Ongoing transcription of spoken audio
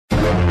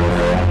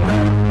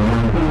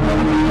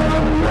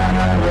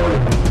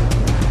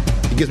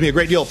gives me a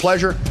great deal of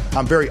pleasure.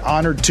 I'm very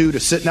honored, too, to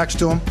sit next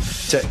to him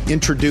to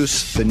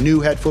introduce the new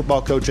head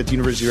football coach at the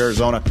University of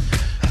Arizona,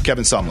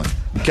 Kevin Sumlin.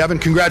 Kevin,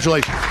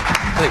 congratulations.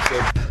 Thanks,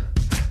 Dave.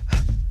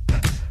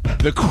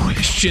 The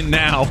question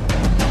now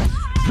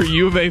for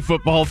U of A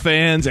football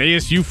fans,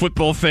 ASU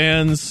football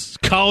fans,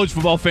 college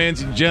football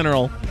fans in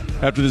general,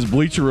 after this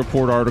Bleacher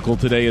Report article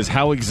today is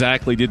how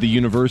exactly did the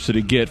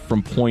university get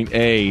from point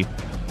A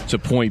to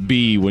point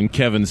B when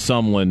Kevin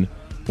Sumlin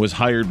was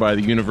hired by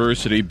the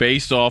university,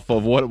 based off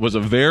of what was a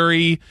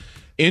very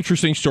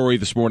interesting story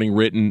this morning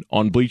written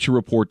on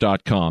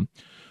BleacherReport.com.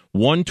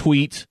 One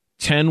tweet,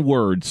 10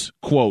 words,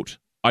 quote,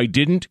 "I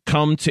didn't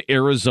come to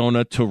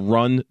Arizona to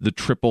run the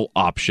triple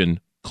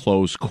option,"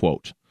 close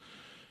quote.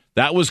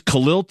 That was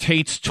Khalil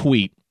Tate's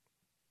tweet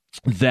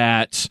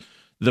that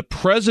the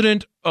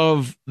president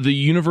of the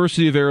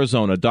University of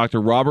Arizona,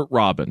 Dr. Robert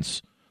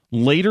Robbins,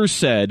 later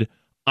said,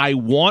 "I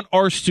want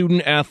our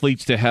student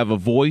athletes to have a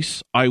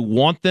voice. I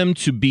want them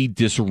to be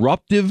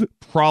disruptive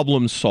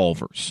problem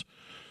solvers."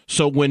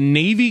 So when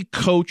Navy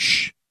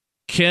coach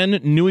Ken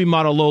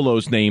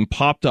Niumatalolo's name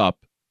popped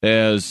up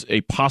as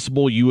a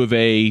possible U of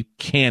A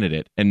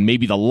candidate, and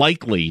maybe the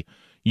likely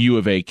U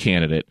of A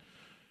candidate,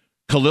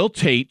 Khalil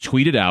Tate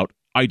tweeted out,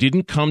 "I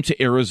didn't come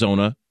to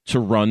Arizona to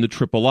run the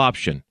triple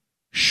option."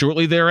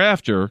 Shortly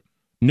thereafter,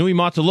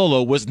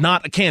 Niumatalolo was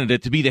not a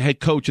candidate to be the head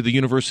coach of the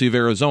University of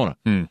Arizona.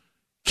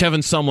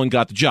 Kevin Sumlin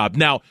got the job.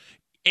 Now,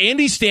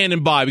 Andy's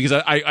standing by because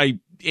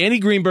Andy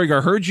Greenberg,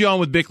 I heard you on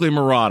with Bickley and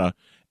Murata,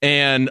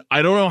 and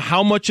I don't know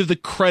how much of the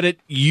credit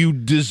you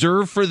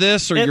deserve for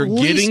this or you're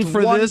getting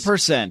for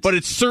 1%. this, but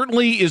it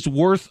certainly is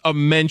worth a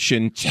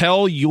mention.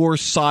 Tell your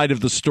side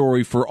of the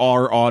story for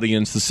our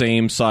audience, the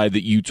same side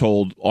that you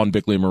told on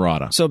Bickley and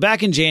Murata. So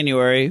back in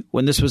January,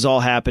 when this was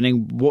all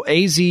happening,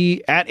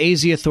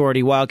 AZ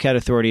Authority, Wildcat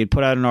Authority, had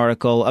put out an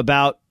article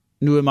about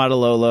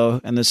Niumatalolo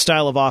and the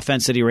style of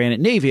offense that he ran at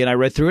Navy, and I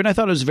read through it, and I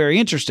thought it was very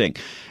interesting.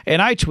 And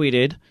I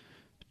tweeted,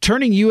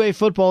 "Turning UA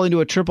football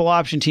into a triple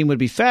option team would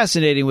be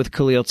fascinating with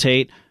Khalil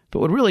Tate, but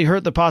would really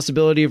hurt the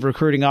possibility of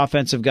recruiting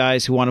offensive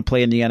guys who want to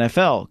play in the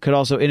NFL. Could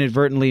also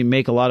inadvertently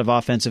make a lot of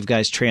offensive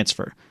guys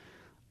transfer."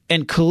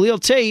 And Khalil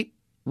Tate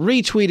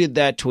retweeted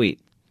that tweet.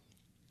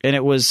 And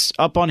it was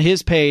up on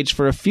his page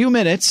for a few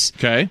minutes.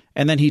 Okay.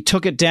 And then he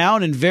took it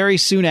down, and very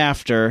soon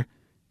after,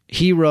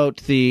 he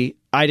wrote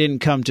 "I didn't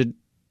come to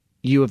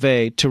U of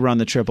A to run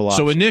the triple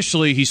option." So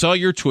initially, he saw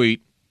your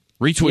tweet,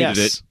 retweeted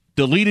it,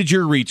 deleted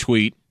your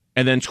retweet,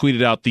 and then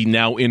tweeted out the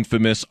now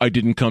infamous, "I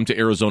didn't come to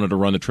Arizona to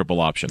run the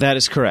triple option." That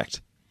is correct.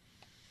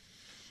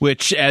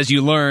 Which, as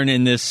you learn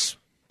in this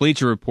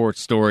Bleacher Report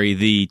story,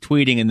 the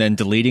tweeting and then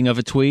deleting of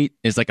a tweet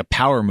is like a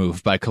power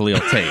move by Khalil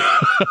Tate.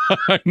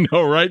 I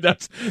know, right?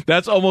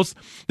 That's almost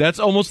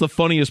the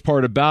funniest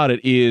part about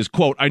it is,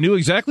 quote, "I knew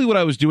exactly what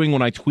I was doing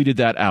when I tweeted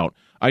that out.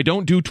 I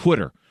don't do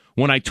Twitter.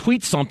 When I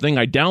tweet something,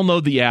 I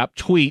download the app,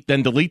 tweet,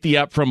 then delete the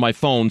app from my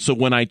phone. So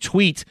when I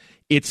tweet,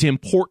 it's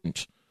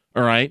important."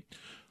 All right?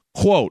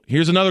 Quote,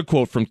 here's another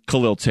quote from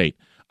Khalil Tate.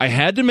 "I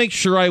had to make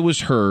sure I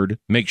was heard,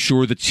 make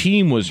sure the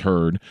team was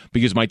heard,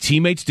 because my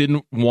teammates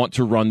didn't want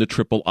to run the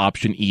triple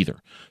option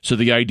either. So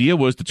the idea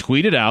was to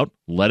tweet it out,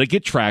 let it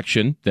get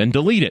traction, then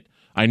delete it.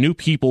 I knew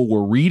people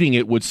were reading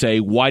it would say,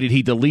 why did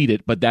he delete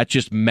it? But that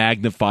just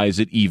magnifies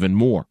it even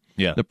more."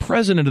 Yeah. The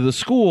president of the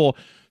school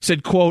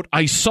said, quote,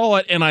 "I saw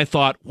it and I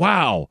thought,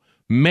 wow,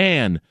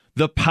 man,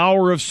 the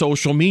power of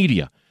social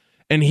media."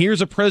 And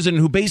here's a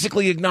president who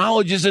basically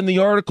acknowledges in the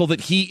article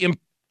that he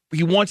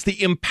wants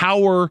to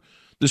empower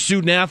the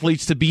student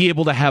athletes to be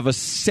able to have a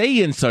say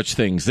in such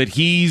things, that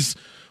he's,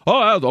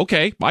 "Oh,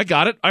 okay, I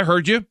got it. I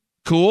heard you.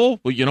 Cool.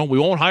 Well, we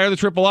won't hire the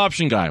triple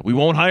option guy. We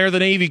won't hire the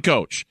Navy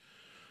coach."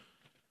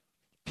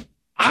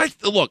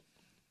 Look,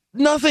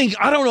 nothing,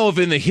 I don't know if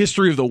in the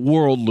history of the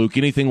world, Luke,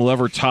 anything will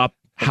ever top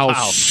how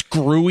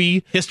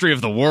screwy history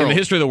of the world. In the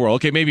history of the world.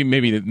 Okay, maybe. I want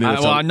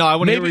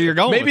to hear where you're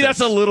going. Maybe with that's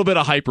this. a little bit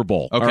of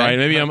hyperbole. Okay. All right,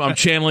 maybe I'm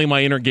channeling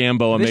my inner Gambo.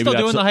 And Are they maybe still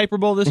that's doing the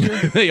Hyperbole this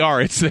year? They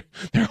are.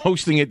 They're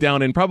hosting it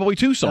down in probably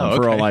Tucson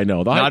for all I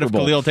know. The not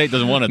Hyperbole. if Khalil Tate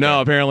doesn't want it. No,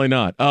 though. apparently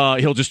not.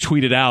 He'll just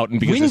tweet it out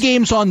and win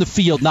games on the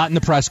field, not in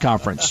the press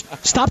conference.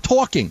 Stop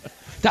talking.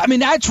 I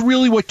mean, that's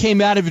really what came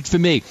out of it for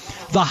me.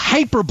 The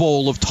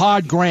hyperbole of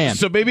Todd Graham.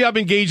 So maybe I'm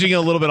engaging in a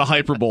little bit of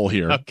hyperbole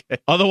here,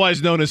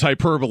 otherwise known as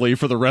hyperbole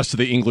for the rest of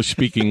the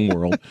English-speaking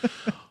world.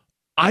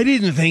 I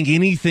didn't think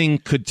anything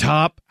could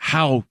top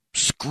how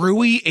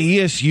screwy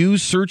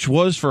ASU's search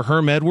was for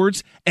Herm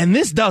Edwards, and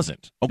this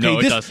doesn't. Okay,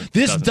 No,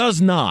 this does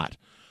not.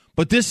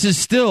 But this is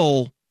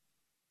still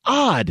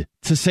odd,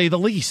 to say the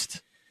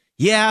least.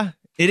 Yeah,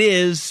 it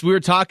is. We were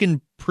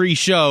talking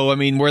pre-show. I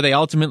mean, where they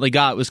ultimately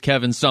got was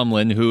Kevin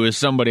Sumlin, who is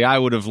somebody I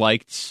would have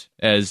liked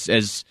as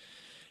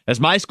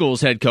my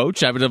school's head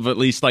coach. I would have at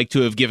least liked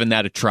to have given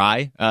that a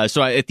try.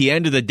 So at the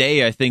end of the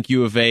day, I think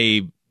U of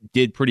A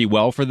did pretty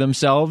well for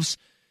themselves.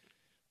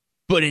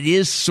 But it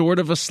is sort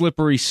of a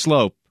slippery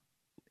slope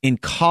in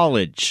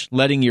college,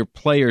 letting your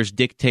players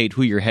dictate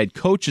who your head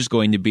coach is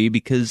going to be,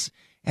 because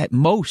at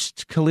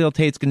most, Khalil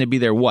Tate's going to be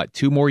there,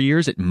 2 more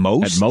years at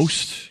most? At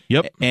most,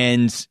 yep.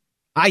 And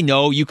I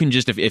know you can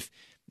just, if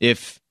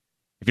if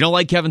you don't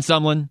like Kevin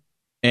Sumlin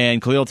and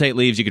Khalil Tate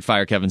leaves, you could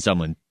fire Kevin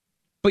Sumlin.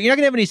 But you're not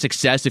going to have any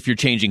success if you're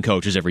changing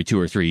coaches every 2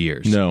 or 3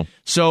 years. No.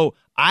 So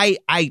I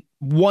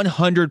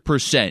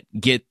 100%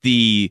 get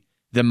the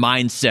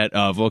mindset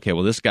of, okay,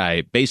 well, this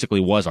guy basically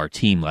was our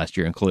team last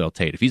year in Khalil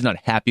Tate. If he's not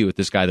happy with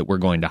this guy that we're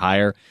going to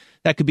hire,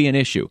 that could be an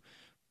issue.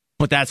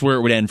 But that's where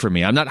it would end for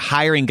me. I'm not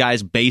hiring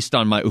guys based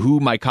on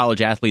who my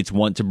college athletes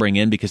want to bring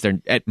in, because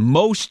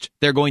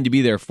they're going to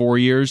be there 4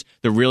 years.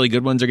 The really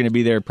good ones are going to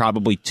be there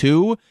probably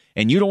 2.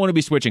 And you don't want to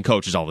be switching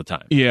coaches all the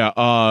time. Yeah,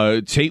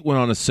 Tate went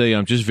on to say,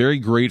 I'm just very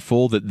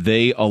grateful that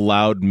they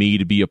allowed me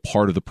to be a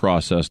part of the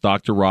process.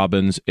 Dr.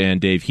 Robbins and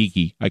Dave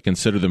Hickey, I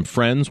consider them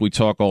friends. We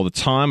talk all the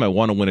time. I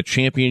want to win a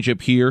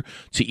championship here.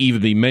 To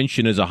even be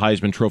mentioned as a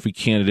Heisman Trophy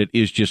candidate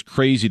is just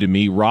crazy to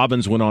me.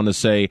 Robbins went on to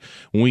say,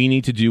 we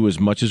need to do as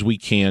much as we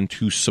can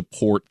to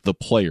support the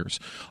players.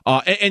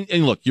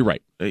 And look, you're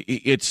right.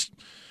 It's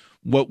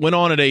what went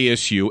on at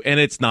ASU, and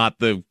it's not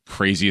the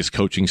craziest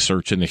coaching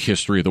search in the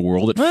history of the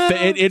world.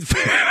 I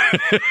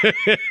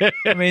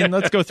mean,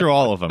 let's go through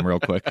all of them real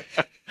quick.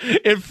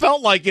 It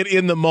felt like it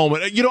in the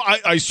moment. You know,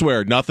 I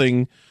swear,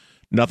 nothing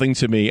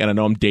to me, and I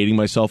know I'm dating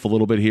myself a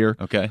little bit here.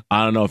 Okay.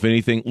 I don't know if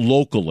anything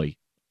locally,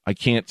 I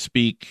can't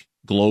speak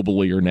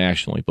globally or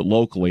nationally, but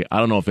locally, I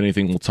don't know if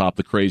anything will top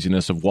the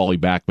craziness of Wally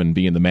Backman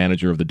being the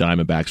manager of the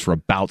Diamondbacks for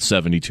about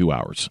 72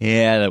 hours.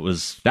 Yeah, that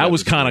was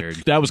kind of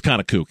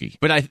kooky.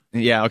 But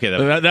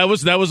that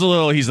was a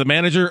little. He's the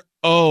manager.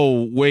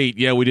 Oh wait,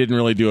 yeah, we didn't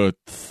really do a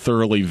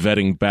thoroughly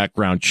vetting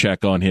background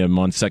check on him.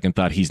 On second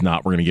thought, he's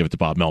not. We're going to give it to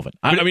Bob Melvin.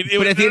 But at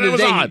the end of the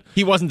day,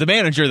 he wasn't the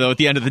manager though. At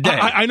the end of the day,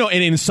 I know,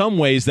 and in some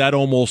ways that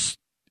almost.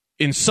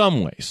 In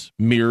some ways,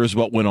 mirrors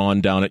what went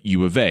on down at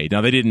U of A.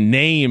 Now, they didn't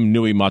name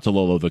Nui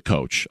Matalolo the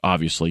coach,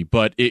 obviously,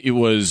 but it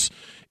was,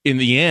 in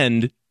the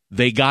end,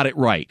 they got it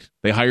right.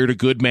 They hired a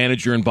good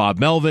manager in Bob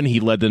Melvin.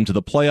 He led them to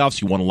the playoffs.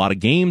 He won a lot of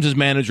games as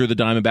manager of the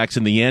Diamondbacks.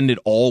 In the end, it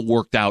all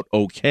worked out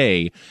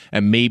okay,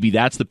 and maybe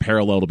that's the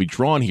parallel to be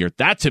drawn here.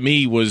 That, to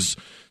me, was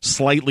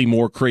slightly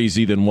more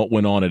crazy than what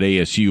went on at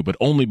ASU, but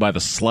only by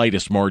the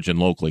slightest margin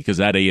locally, because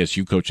that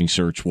ASU coaching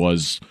search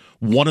was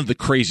one of the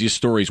craziest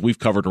stories we've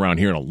covered around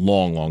here in a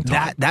long, long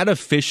time. That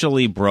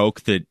officially broke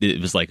that it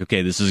was like,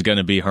 okay, this is going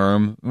to be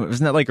Herm.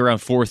 Wasn't that like around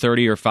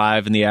 4:30 or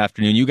 5 in the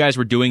afternoon? You guys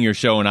were doing your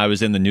show, and I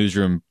was in the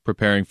newsroom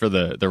preparing for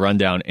the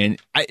rundown, and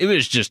it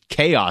was just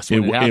chaos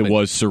when it happened. It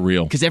was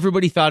surreal. Because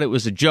everybody thought it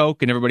was a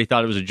joke, and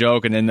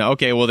then,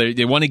 okay, well,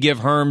 they want to give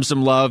Herm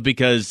some love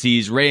because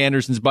he's Ray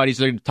Anderson's buddy,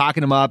 so they're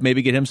talking him up,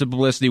 maybe get him some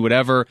publicity,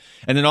 whatever.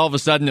 And then all of a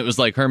sudden, it was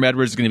like Herm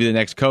Edwards is going to be the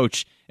next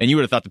coach, and you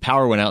would have thought the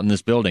power went out in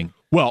this building.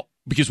 Well,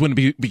 because when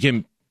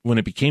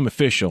it became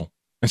official,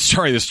 and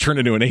sorry, this turned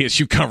into an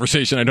ASU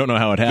conversation. I don't know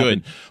how it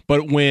happened. Good.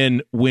 But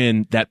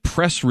when that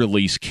press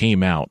release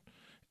came out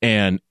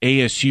and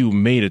ASU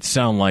made it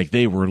sound like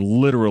they were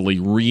literally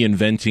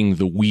reinventing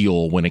the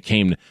wheel when it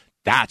came,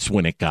 that's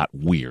when it got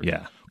weird.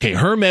 Yeah. Okay,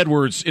 Herm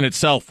Edwards in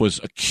itself was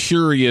a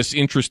curious,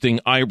 interesting,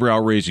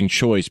 eyebrow-raising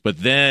choice,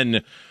 but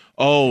then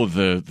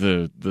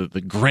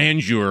the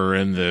grandeur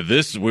and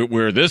this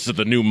is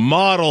the new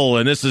model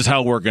and this is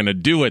how we're going to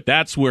do it.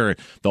 That's where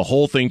the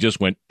whole thing just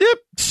went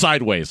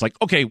sideways. Like,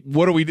 okay,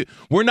 what do we do?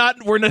 We're not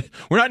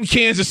in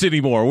Kansas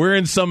anymore. We're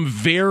in some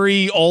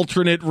very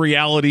alternate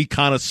reality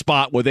kind of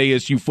spot with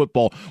ASU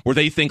football where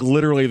they think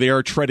literally they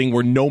are treading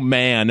where no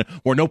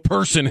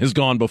person has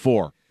gone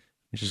before.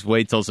 Just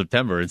wait till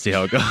September and see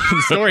how it goes.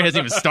 The story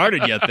hasn't even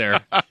started yet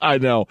there. I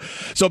know.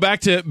 So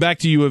back to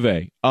U of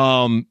A.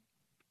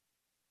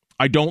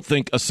 I don't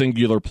think a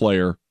singular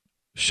player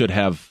should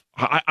have.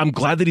 I'm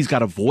glad that he's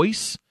got a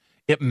voice.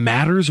 It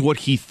matters what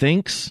he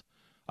thinks.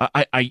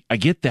 I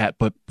get that,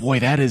 but boy,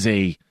 that is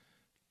a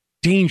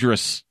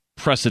dangerous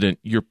precedent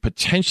you're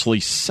potentially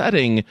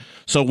setting.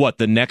 So what,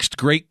 the next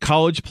great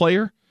college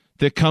player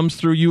that comes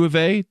through U of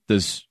A,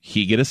 does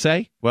he get a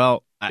say?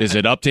 Well, is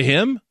it up to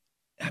him?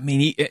 I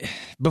mean,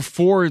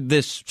 before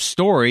this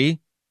story,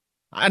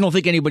 I don't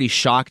think anybody's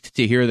shocked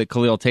to hear that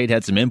Khalil Tate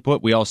had some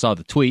input. We all saw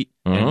the tweet,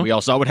 and we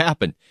all saw what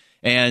happened.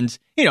 And,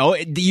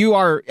 you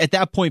are, at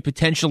that point,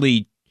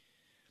 potentially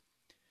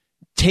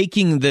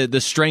taking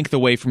the strength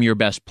away from your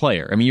best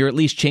player. I mean, you're at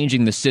least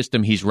changing the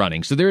system he's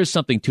running. So there is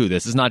something to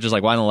this. It's not just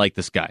like, well, I don't like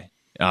this guy.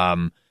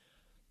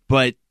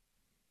 But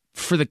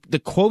for the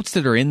quotes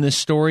that are in this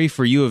story,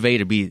 for U of A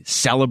to be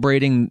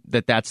celebrating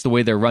that's the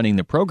way they're running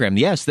the program,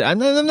 yes, I'm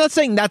not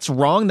saying that's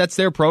wrong. That's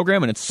their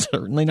program, and it's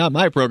certainly not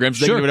my program,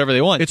 so they can do whatever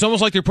they want. It's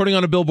almost like they're putting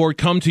on a billboard,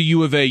 come to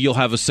U of A, you'll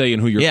have a say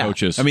in who your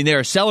coach is. I mean,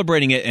 they're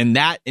celebrating it, and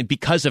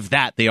because of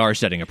that, they are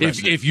setting a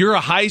precedent. If you're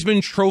a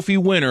Heisman Trophy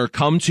winner,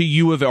 come to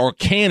U of A, or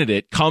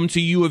candidate, come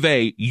to U of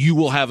A, you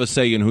will have a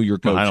say in who your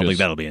coach is. I don't think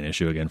that'll be an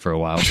issue again for a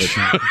while,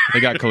 but they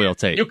got Khalil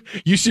Tate.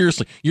 You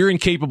seriously, you're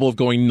incapable of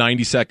going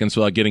 90 seconds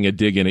without getting a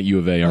dig in at U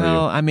of A, are you?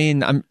 I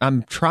mean,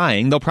 I'm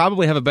trying. They'll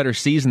probably have a better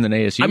season than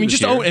ASU. I mean,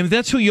 just own it. If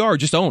that's who you are,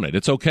 just own it.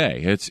 It's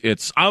okay.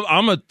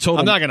 I'm a total.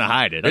 I'm not going to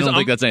hide it. I don't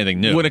think that's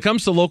anything new. When it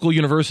comes to local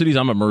universities,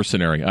 I'm a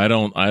mercenary. I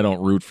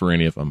don't root for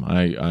any of them.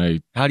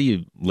 How do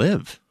you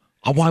live?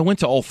 Well, I went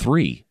to all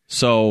three.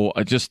 So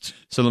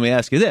So let me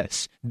ask you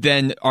this.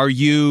 Then are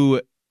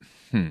you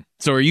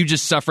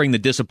just suffering the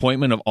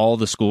disappointment of all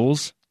the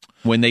schools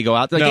when they go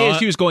out? Like,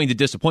 ASU is going to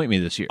disappoint me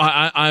this year.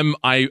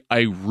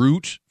 I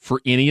root for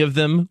any of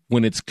them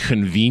when it's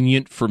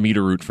convenient for me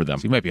to root for them.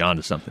 So you might be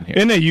onto something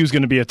here. NAU is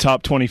going to be a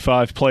top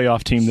 25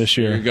 playoff team this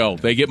year. There you go.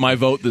 They get my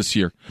vote this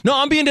year. No,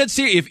 I'm being dead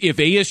serious. If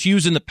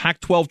ASU's in the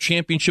Pac-12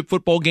 championship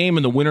football game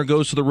and the winner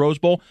goes to the Rose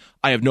Bowl,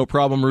 I have no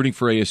problem rooting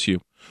for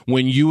ASU.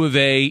 When U of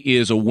A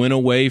is a win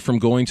away from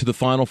going to the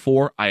Final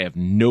Four, I have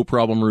no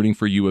problem rooting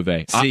for U of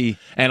A.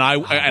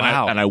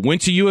 I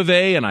went to U of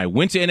A, and I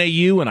went to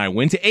NAU, and I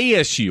went to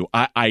ASU.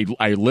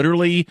 I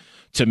literally,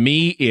 to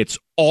me, it's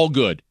all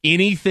good.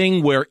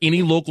 Anything where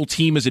any local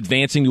team is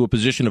advancing to a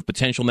position of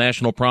potential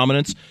national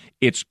prominence,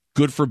 it's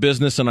good for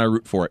business, and I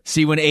root for it.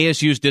 See, when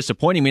ASU is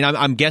disappointing, I mean,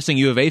 I'm guessing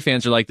U of A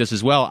fans are like this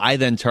as well. I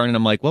then turn and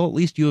I'm like, well, at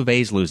least U of A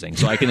is losing,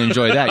 so I can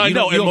enjoy that. You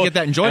don't get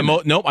that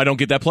enjoyment. Nope, I don't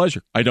get that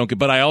pleasure.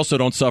 But I also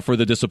don't suffer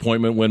the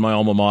disappointment when my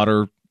alma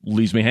mater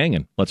leaves me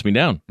hanging, lets me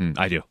down.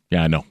 I do.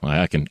 Yeah, I know.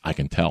 I can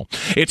tell.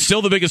 It's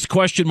still the biggest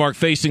question mark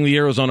facing the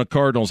Arizona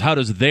Cardinals. How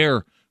does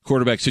their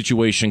quarterback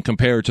situation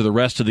compare to the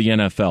rest of the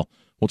NFL?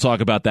 We'll talk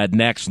about that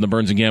next on the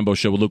Burns and Gambo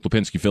Show with Luke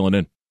Lipinski filling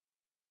in.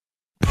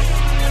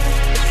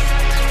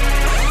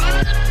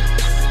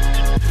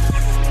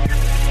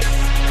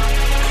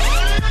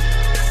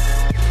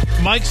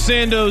 Mike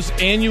Sando's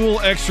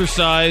annual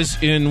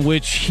exercise in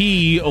which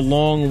he,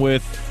 along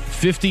with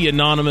 50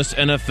 anonymous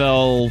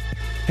NFL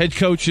head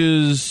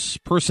coaches,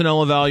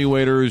 personnel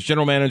evaluators,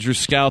 general managers,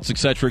 scouts,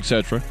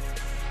 etc.,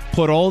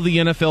 put all the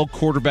NFL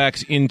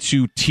quarterbacks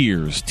into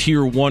tiers.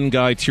 Tier 1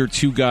 guy, Tier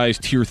 2 guys,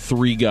 Tier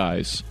 3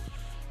 guys.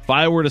 If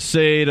I were to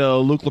say to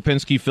Luke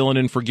Lipinski filling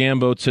in for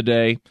Gambo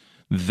today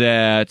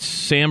that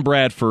Sam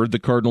Bradford, the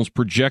Cardinals'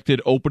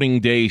 projected opening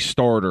day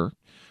starter,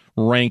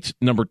 ranked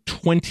number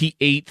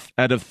 28th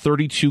out of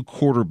 32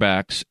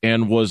 quarterbacks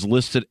and was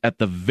listed at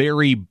the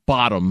very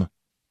bottom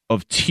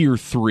of Tier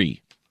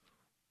 3.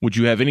 Would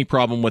you have any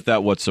problem with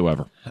that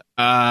whatsoever?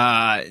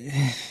 Yeah,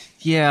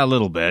 a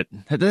little bit.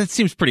 That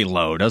seems pretty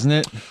low, doesn't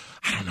it?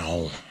 I don't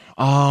know.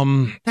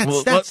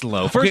 That's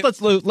low. First, let's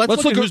look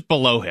at who's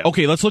below him.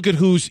 Okay, let's look at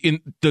who's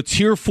in the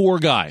Tier 4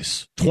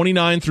 guys,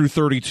 29 through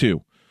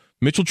 32.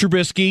 Mitchell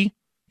Trubisky,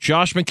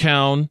 Josh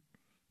McCown,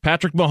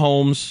 Patrick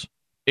Mahomes,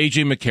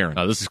 A.J. McCarron.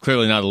 Oh, this is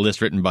clearly not a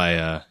list written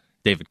by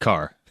David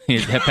Carr. He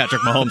had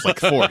Patrick Mahomes like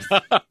fourth.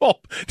 Oh,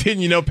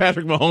 didn't you know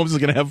Patrick Mahomes is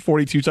going to have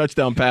 42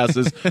 touchdown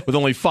passes with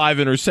only 5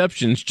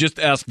 interceptions? Just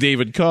ask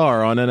David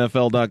Carr on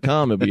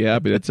NFL.com. He'll be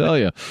happy to tell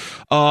you.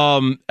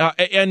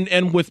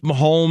 And with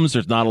Mahomes,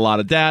 there's not a lot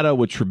of data.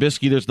 With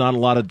Trubisky, there's not a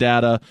lot of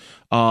data.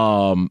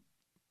 And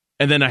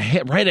then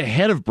right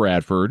ahead of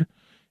Bradford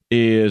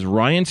is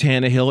Ryan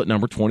Tannehill at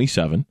number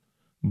 27,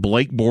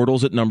 Blake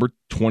Bortles at number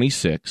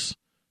 26,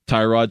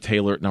 Tyrod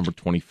Taylor at number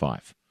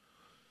 25.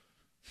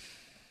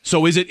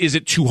 So is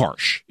it too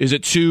harsh? Is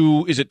it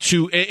too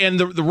and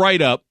the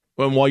write up,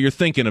 and while you're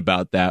thinking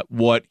about that,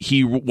 what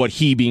he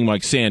being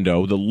Mike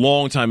Sando, the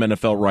longtime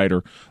NFL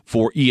writer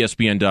for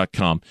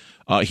ESPN.com,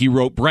 he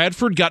wrote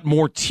Bradford got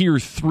more Tier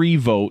 3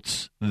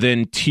 votes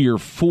than Tier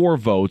 4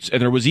 votes, and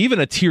there was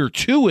even a Tier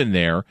 2 in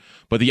there,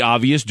 but the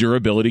obvious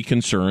durability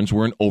concerns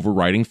were an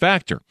overriding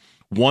factor.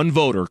 One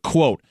voter,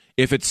 quote,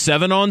 if it's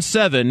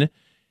 7-on-7,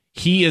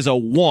 he is a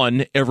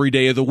 1 every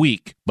day of the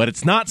week, but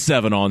it's not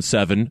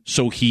 7-on-7,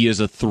 so he is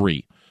a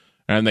 3.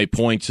 And they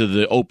point to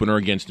the opener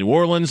against New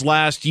Orleans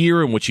last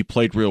year, in which he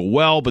played real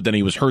well, but then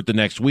he was hurt the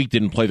next week,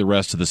 didn't play the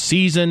rest of the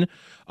season.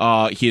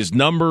 His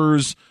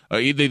numbers,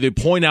 they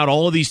point out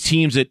all of these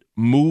teams that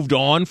moved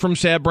on from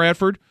Sam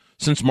Bradford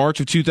since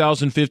March of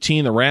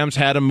 2015. The Rams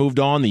had him moved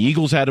on, the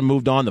Eagles had him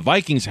moved on, the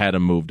Vikings had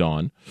him moved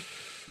on.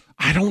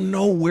 I don't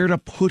know where to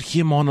put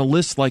him on a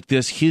list like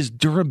this. His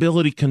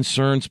durability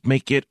concerns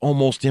make it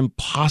almost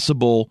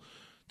impossible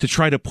to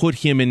try to put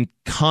him in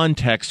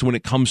context when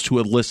it comes to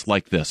a list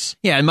like this.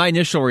 Yeah, and my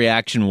initial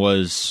reaction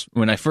was,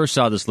 when I first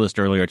saw this list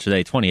earlier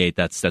today, 28,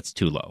 that's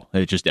too low.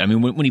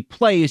 When he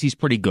plays, he's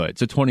pretty good,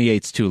 so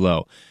 28's too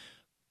low.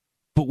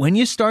 But when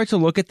you start to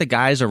look at the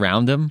guys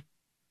around him,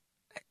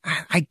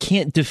 I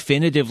can't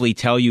definitively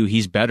tell you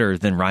he's better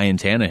than Ryan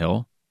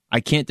Tannehill. I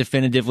can't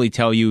definitively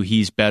tell you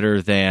he's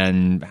better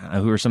than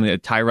who are some of the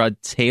Tyrod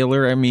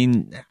Taylor. I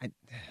mean,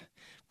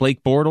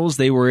 Blake Bortles.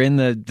 They were in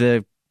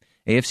the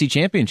AFC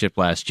Championship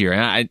last year.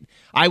 And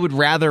I would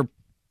rather.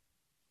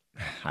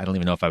 I don't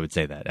even know if I would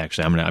say that.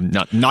 Actually, I'm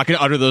not going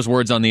to utter those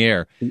words on the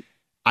air.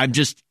 I'm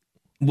just,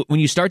 when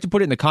you start to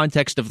put it in the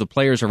context of the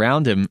players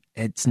around him,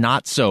 it's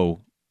not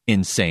so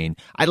insane.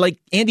 I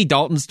like Andy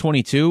Dalton's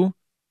 22.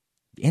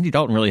 Andy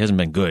Dalton really hasn't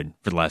been good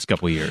for the last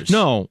couple of years.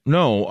 No.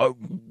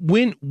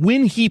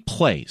 When he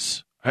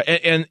plays,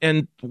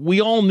 and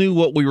we all knew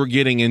what we were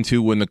getting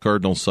into when the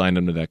Cardinals signed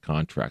him to that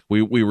contract.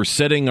 We were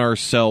setting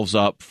ourselves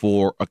up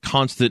for a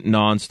constant,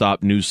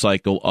 nonstop news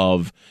cycle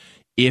of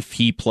if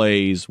he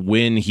plays,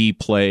 when he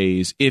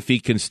plays, if he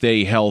can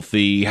stay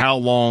healthy, how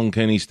long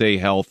can he stay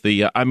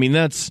healthy. I mean,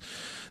 that's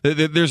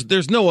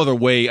There's no other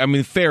way. I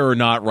mean, fair or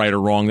not, right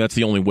or wrong, that's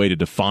the only way to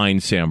define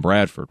Sam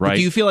Bradford, right? But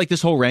do you feel like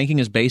this whole ranking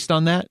is based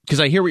on that? Because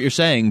I hear what you're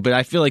saying, but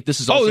I feel like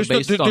this is also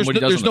based on what he does on the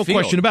field. There's no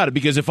question about it,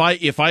 because if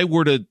I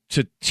were to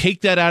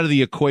take that out of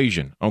the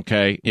equation,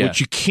 okay,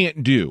 which you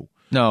can't do.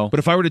 No. But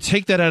if I were to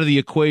take that out of the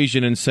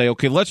equation and say,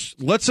 okay, let's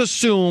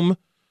assume,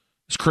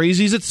 as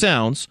crazy as it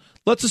sounds,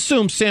 let's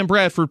assume Sam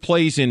Bradford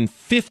plays in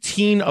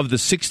 15 of the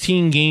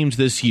 16 games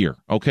this year,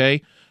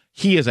 okay?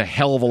 He is a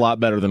hell of a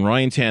lot better than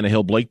Ryan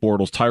Tannehill, Blake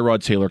Bortles,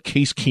 Tyrod Taylor,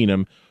 Case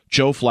Keenum,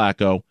 Joe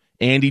Flacco,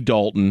 Andy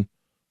Dalton,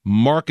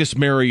 Marcus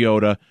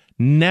Mariota.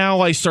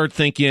 Now I start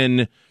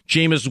thinking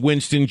Jameis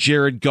Winston,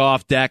 Jared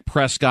Goff, Dak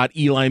Prescott,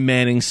 Eli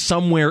Manning,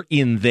 somewhere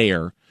in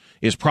there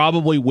is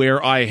probably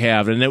where I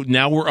have. And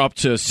now we're up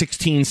to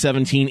 16,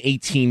 17,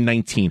 18,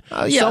 19.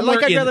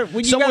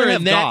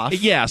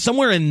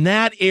 Somewhere in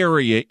that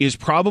area is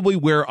probably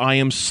where I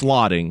am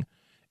slotting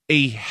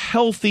a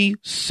healthy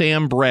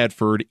Sam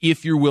Bradford,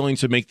 if you're willing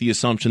to make the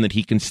assumption that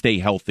he can stay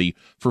healthy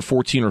for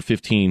 14 or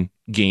 15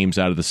 games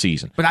out of the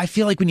season. But I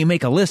feel like when you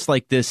make a list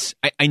like this,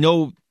 I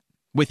know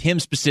with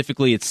him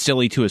specifically, it's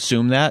silly to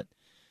assume that.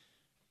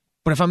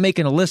 But if I'm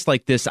making a list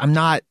like this, I'm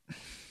not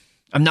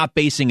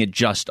basing it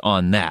just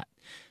on that.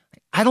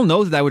 I don't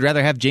know that I would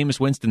rather have Jameis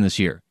Winston this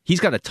year. He's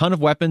got a ton of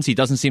weapons. He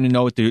doesn't seem to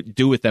know what to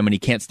do with them, and he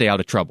can't stay out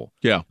of trouble.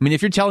 Yeah. I mean,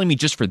 if you're telling me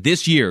just for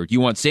this year,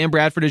 you want Sam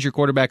Bradford as your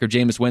quarterback or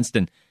Jameis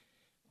Winston?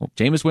 Well,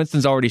 Jameis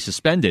Winston's already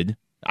suspended.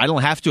 I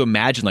don't have to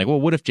imagine,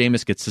 what if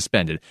Jameis gets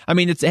suspended? I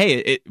mean,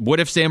 what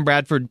if Sam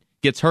Bradford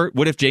gets hurt?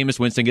 What if Jameis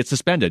Winston gets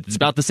suspended? It's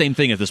about the same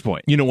thing at this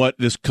point. You know what?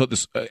 This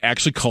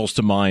actually calls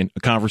to mind a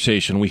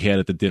conversation we had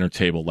at the dinner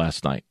table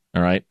last night.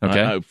 All right?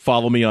 Okay.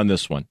 Follow me on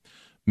this one.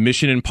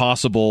 Mission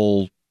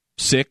Impossible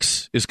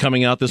 6 is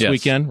coming out this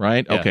weekend,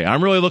 right? Yeah. Okay,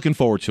 I'm really looking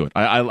forward to it.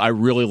 I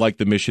really like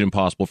the Mission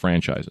Impossible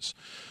franchises.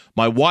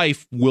 My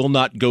wife will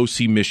not go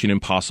see Mission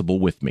Impossible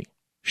with me.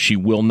 She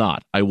will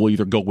not. I will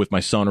either go with my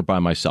son or by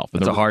myself.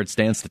 That's a hard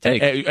stance to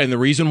take. And the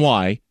reason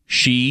why,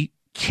 she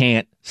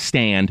can't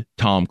stand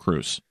Tom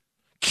Cruise.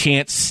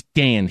 Can't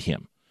stand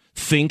him.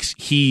 Thinks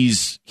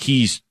he's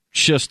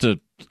just a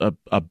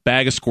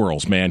bag of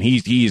squirrels, man.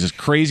 He's as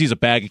crazy as a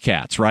bag of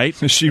cats,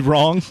 right? Is she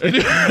wrong?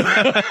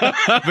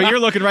 But you're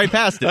looking right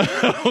past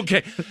it.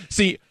 Okay.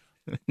 See,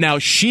 now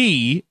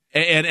she,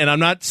 and I'm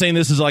not saying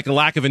this is like a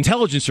lack of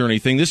intelligence or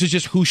anything. This is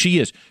just who she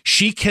is.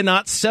 She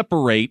cannot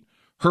separate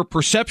her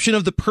perception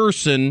of the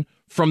person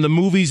from the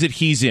movies that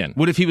he's in.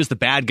 What if he was the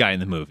bad guy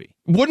in the movie?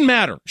 Wouldn't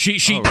matter. She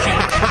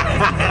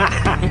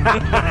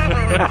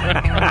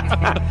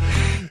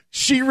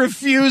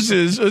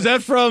refuses. Was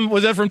that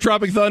from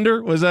Tropic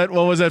Thunder? What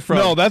was that from?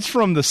 No, that's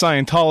from the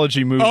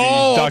Scientology movie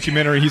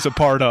documentary he's a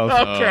part of.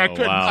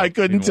 Okay, I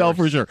couldn't tell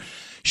for sure.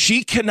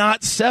 She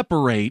cannot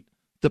separate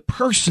the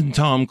person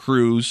Tom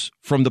Cruise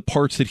from the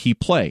parts that he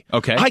play.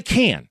 Okay. I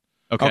can.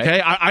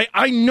 Okay.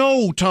 I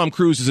know Tom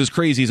Cruise is as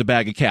crazy as a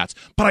bag of cats,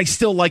 but I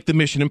still like the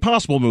Mission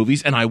Impossible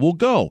movies, and I will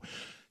go.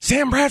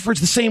 Sam Bradford's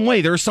the same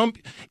way.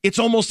 It's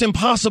almost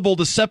impossible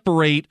to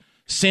separate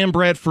Sam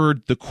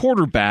Bradford, the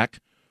quarterback,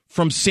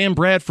 from Sam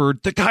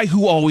Bradford, the guy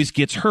who always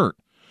gets hurt.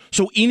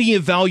 So any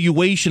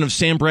evaluation of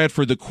Sam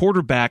Bradford, the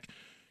quarterback,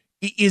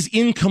 is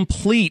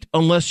incomplete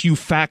unless you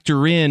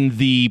factor in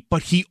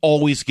but he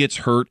always gets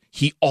hurt.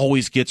 He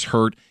always gets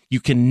hurt. You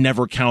can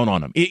never count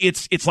on him.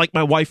 It's like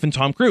my wife and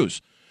Tom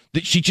Cruise.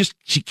 She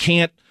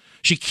can't.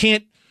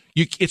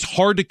 It's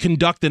hard to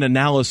conduct an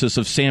analysis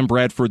of Sam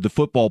Bradford, the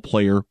football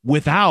player,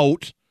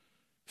 without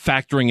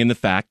factoring in the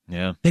fact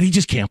that he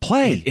just can't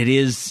play. It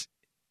is.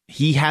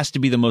 He has to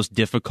be the most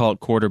difficult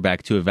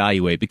quarterback to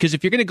evaluate, because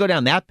if you're going to go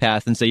down that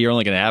path and say you're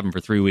only going to have him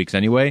for 3 weeks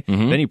anyway,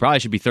 then he probably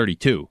should be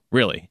 32.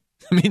 Really,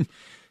 I mean.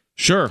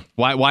 Sure.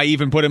 Why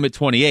even put him at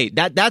 28?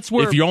 That's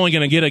where, if you're only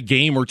going to get a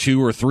game or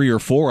 2 or 3 or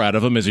 4 out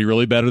of him, is he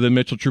really better than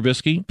Mitchell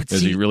Trubisky?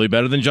 Is he really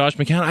better than Josh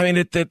McCown? I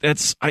mean,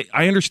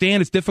 I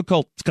understand it's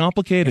difficult. It's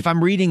complicated. If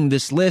I'm reading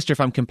this list or if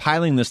I'm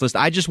compiling this list,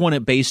 I just want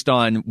it based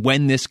on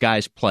when this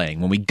guy's playing.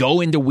 When we go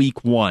into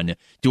week 1,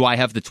 do I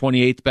have the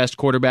 28th best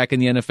quarterback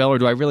in the NFL, or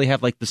do I really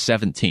have like the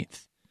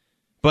 17th?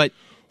 But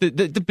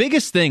the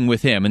biggest thing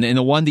with him, and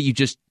the one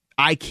that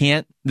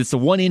that's the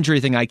one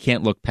injury thing I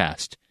can't look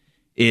past,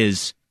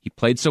 is he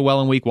played so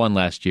well in week 1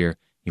 last year.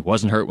 He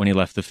wasn't hurt when he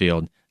left the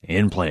field. He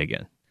didn't play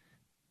again.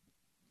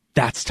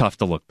 That's tough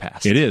to look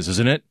past. It is,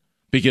 isn't it?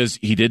 Because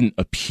he didn't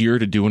appear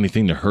to do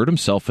anything to hurt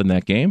himself in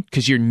that game.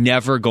 Because you're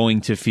never going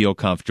to feel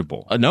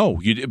comfortable. No,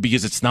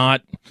 because it's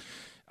not.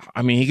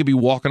 I mean, he could be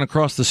walking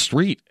across the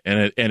street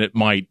and it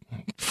might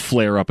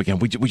flare up again.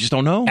 We just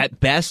don't know.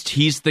 At best,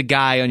 he's the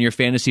guy on your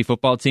fantasy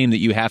football team that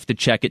you have to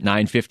check at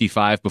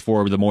 9:55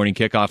 before the morning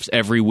kickoffs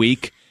every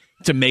week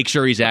to make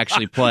sure he's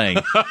actually playing.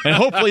 And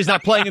hopefully he's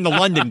not playing in the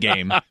London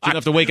game. So you don't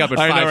have to wake up at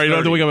 5:30. I know, right? You don't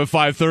have to wake up at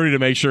 5:30 to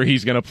make sure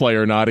he's going to play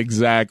or not.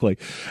 Exactly.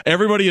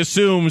 Everybody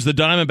assumes the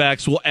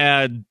Diamondbacks will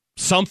add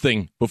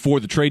something before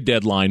the trade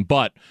deadline,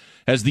 but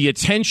has the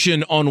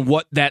attention on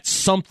what that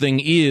something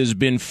is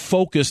been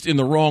focused in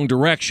the wrong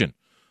direction?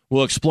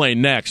 We'll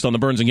explain next on the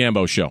Burns and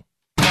Gambo Show.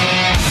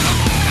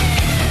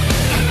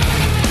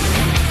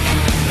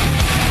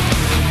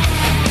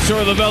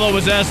 Troy Lavello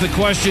was asked the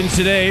question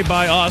today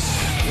by us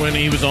when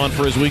he was on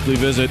for his weekly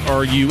visit.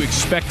 Are you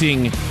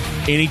expecting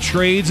any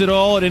trades at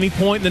all at any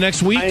point in the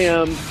next week? I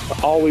am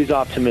always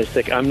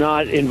optimistic. I'm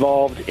not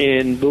involved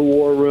in the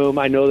war room.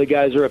 I know the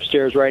guys are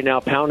upstairs right now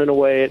pounding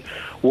away at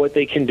what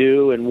they can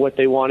do and what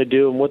they want to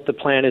do and what the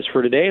plan is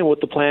for today and what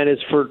the plan is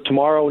for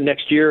tomorrow,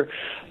 next year,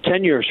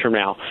 10 years from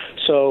now.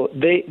 So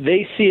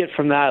they see it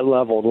from that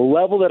level. The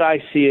level that I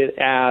see it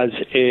as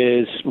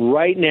is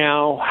right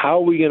now, how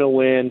are we going to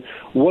win?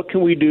 What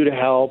can we do to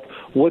help?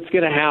 What's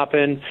going to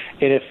happen?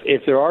 And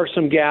if there are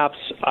some gaps,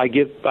 I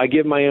give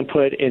my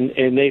input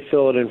and they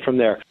fill it in from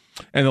there.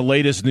 And the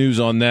latest news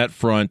on that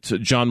front,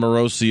 John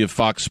Morosi of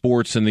Fox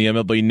Sports and the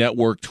MLB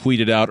Network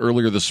tweeted out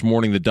earlier this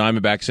morning the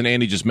Diamondbacks, and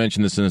Andy just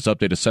mentioned this in his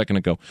update a second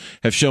ago,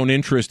 have shown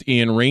interest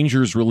in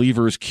Rangers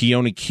relievers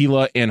Keone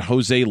Kela and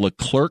Jose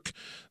Leclerc.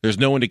 There's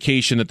no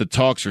indication that the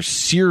talks are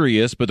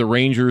serious, but the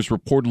Rangers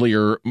reportedly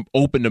are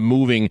open to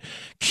moving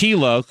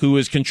Kela, who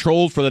is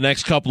controlled for the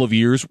next couple of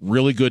years,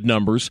 really good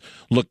numbers.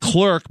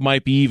 Leclerc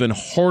might be even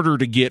harder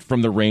to get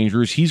from the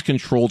Rangers. He's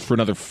controlled for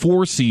another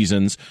 4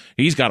 seasons.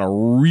 He's got a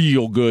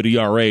real good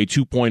ERA,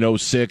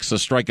 2.06, a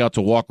strikeout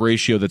to walk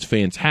ratio that's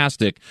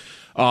fantastic.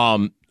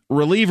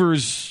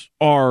 Relievers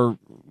are,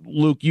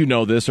 Luke, you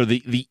know this, are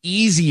the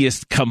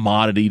easiest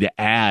commodity to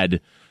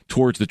add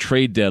towards the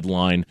trade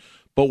deadline,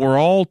 but we're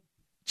all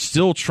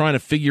still trying to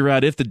figure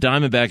out if the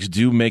Diamondbacks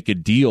do make a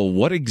deal,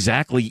 what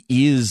exactly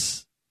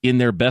is in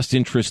their best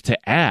interest to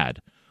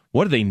add?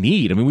 What do they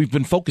need? I mean, we've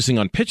been focusing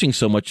on pitching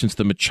so much since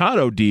the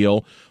Machado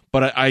deal,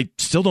 but I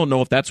still don't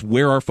know if that's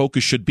where our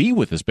focus should be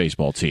with this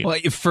baseball team. Well,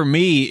 for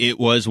me, it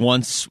was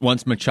once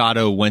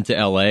Machado went to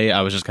L.A.,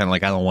 I was just kind of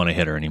like, I don't want a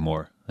hitter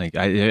anymore. Like,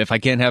 if I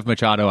can't have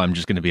Machado, I'm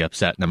just going to be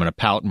upset, and I'm going to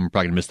pout, and we're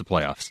probably going to miss the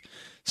playoffs.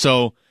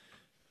 So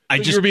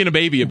you were being a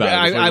baby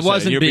about it. I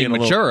wasn't being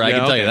mature, I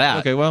can tell you that.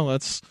 Okay, well,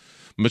 that's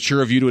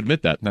mature of you to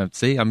admit that.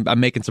 See, I'm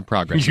making some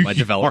progress in my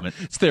development.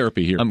 It's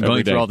therapy here. I'm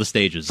going through all the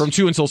stages. From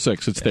 2 until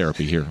 6, it's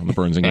therapy here on the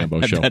Burns and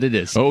Gambo show. I bet it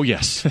is. Oh,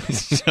 yes.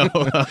 So,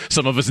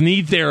 some of us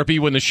need therapy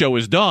when the show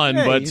is done,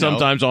 but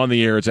sometimes on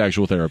the air it's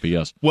actual therapy,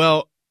 yes.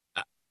 Well,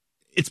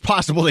 it's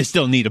possible they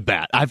still need a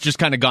bat. I've just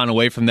kind of gone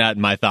away from that,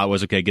 and my thought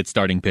was, okay, get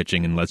starting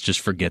pitching, and let's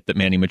just forget that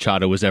Manny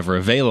Machado was ever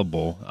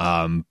available.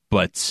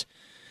 But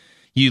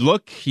you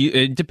look,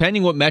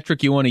 depending what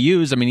metric you want to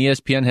use, I mean,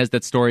 ESPN has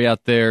that story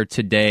out there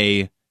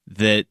today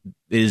that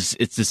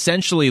it's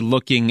essentially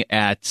looking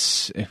at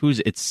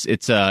it's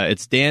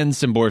Dan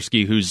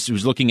Szymborski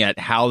who's looking at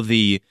how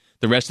the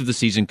rest of the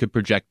season could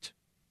project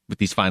with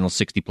these final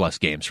 60+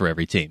 games for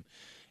every team.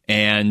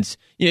 And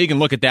you can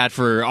look at that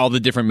for all the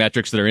different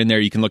metrics that are in there.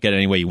 You can look at it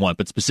any way you want.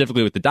 But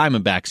specifically with the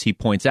Diamondbacks, he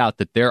points out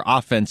that their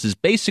offense is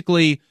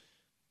basically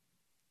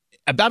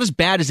about as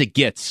bad as it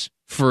gets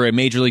for a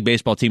Major League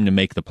Baseball team to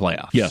make the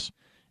playoffs. Yes.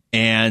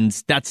 And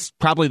that's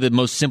probably the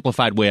most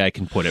simplified way I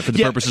can put it for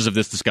the purposes of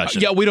this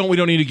discussion. Yeah, we don't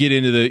need to get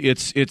into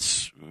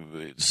it's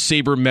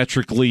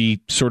sabermetrically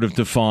sort of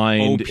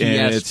defined, OPS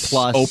and it's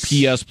plus.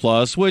 OPS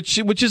plus,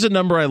 which is a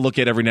number I look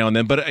at every now and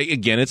then. But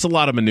again, it's a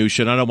lot of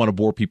minutia, and I don't want to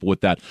bore people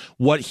with that.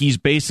 What he's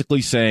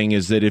basically saying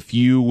is that if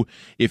you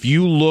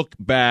look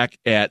back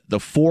at the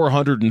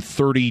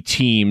 430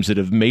 teams that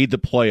have made the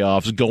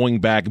playoffs, going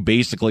back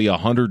basically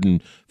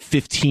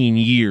 115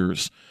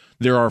 years.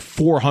 There are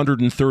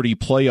 430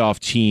 playoff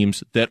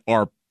teams that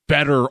are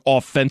better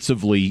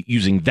offensively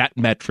using that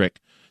metric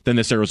than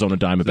this Arizona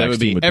Diamondbacks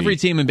team would be. Every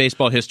team in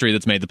baseball history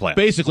that's made the playoffs.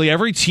 Basically,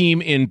 every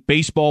team in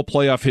baseball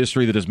playoff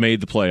history that has made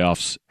the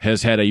playoffs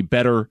has had a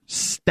better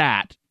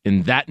stat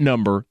in that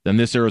number than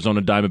this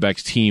Arizona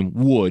Diamondbacks team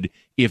would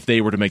if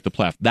they were to make the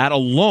playoff. That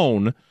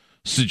alone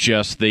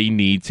suggests they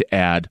need to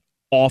add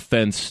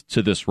offense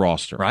to this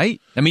roster. Right?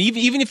 I mean,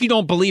 even if you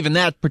don't believe in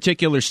that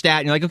particular stat,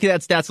 and you're like, okay,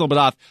 that stat's a little bit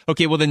off.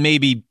 Okay, well, then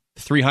maybe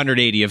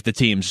 380 of the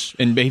teams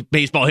in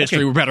baseball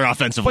history were better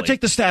offensively. But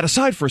take the stat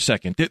aside for a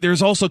second.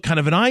 There's also kind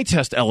of an eye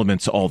test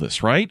element to all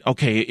this, right?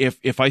 Okay,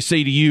 if I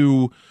say to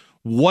you,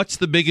 what's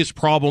the biggest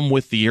problem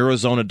with the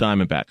Arizona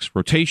Diamondbacks?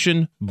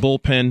 Rotation,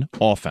 bullpen,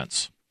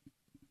 offense.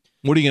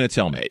 What are you going to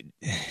tell me?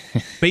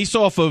 Based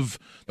off of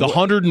the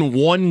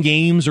 101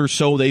 games or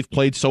so they've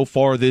played so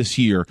far this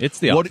year, it's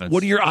the offense.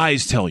 What do your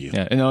eyes tell you?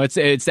 Yeah, no, it's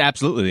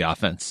absolutely the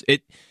offense.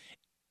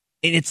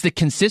 It's the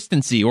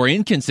consistency or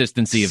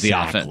inconsistency of the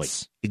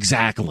offense.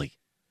 Exactly.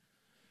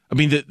 I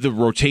mean, the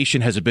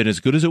rotation hasn't been as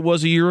good as it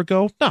was a year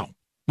ago? No.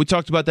 We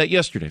talked about that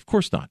yesterday. Of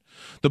course not.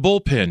 The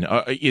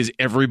bullpen, is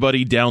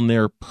everybody down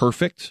there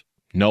perfect?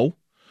 No.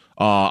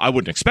 I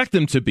wouldn't expect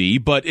them to be,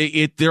 but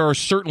there are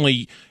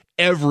certainly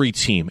every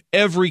team,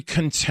 every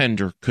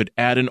contender could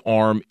add an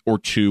arm or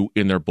two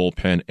in their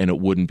bullpen, and it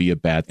wouldn't be a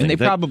bad thing. And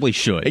they probably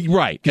should.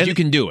 Right. Because you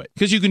can do it.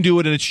 Because you can do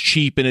it, and it's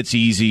cheap, and it's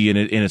easy, and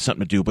it's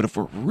something to do. But if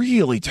we're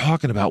really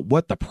talking about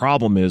what the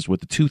problem is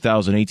with the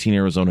 2018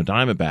 Arizona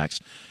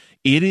Diamondbacks,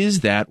 it is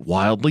that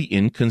wildly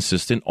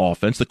inconsistent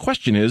offense. The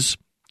question is,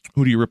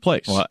 who do you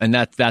replace? Well, and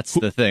that's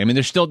the thing. I mean,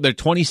 they're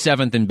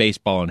 27th in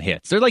baseball in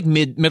hits. They're like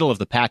middle of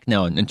the pack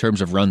now in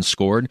terms of runs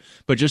scored,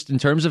 but just in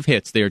terms of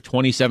hits, they are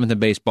 27th in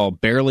baseball,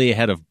 barely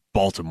ahead of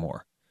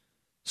Baltimore.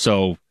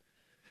 So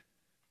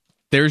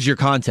there's your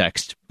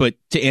context. But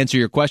to answer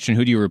your question,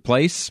 who do you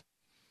replace?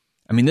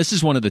 I mean, this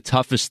is one of the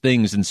toughest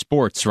things in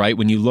sports, right?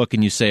 When you look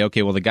and you say,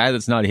 okay, well, the guy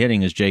that's not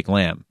hitting is Jake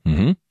Lamb.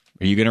 Mm-hmm.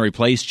 Are you going to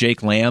replace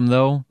Jake Lamb,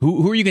 though?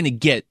 Who are you going to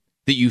get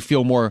that you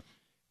feel more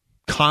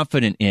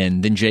confident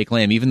in than Jake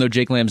Lamb? Even though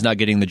Jake Lamb's not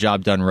getting the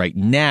job done right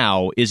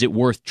now, is it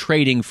worth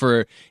trading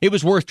for? It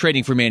was worth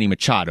trading for Manny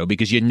Machado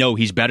because you know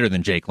he's better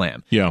than Jake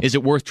Lamb. Yeah. Is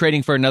it worth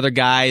trading for another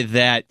guy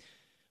that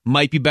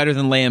might be better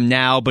than Lamb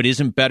now, but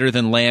isn't better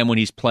than Lamb when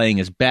he's playing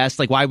his best?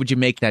 Like, why would you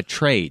make that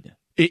trade?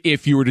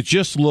 If you were to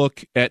just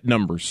look at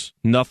numbers,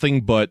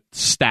 nothing but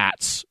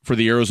stats for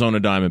the Arizona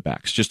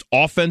Diamondbacks, just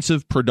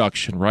offensive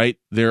production, right?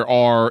 There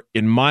are,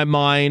 in my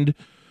mind,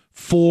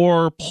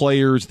 4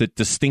 players that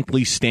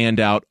distinctly stand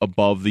out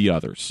above the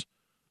others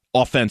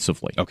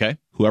offensively. Okay.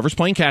 Whoever's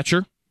playing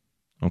catcher,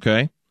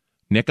 okay?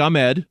 Nick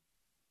Ahmed,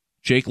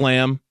 Jake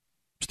Lamb,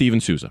 Steven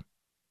Souza.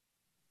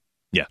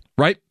 Yeah.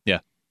 Right?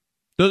 Yeah.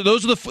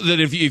 Those are that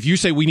if you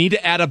say we need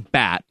to add a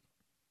bat,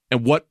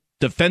 and what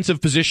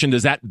defensive position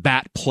does that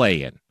bat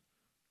play in?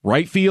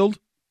 Right field,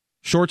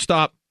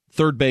 shortstop,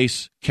 third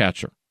base,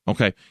 catcher.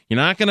 Okay.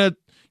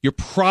 You're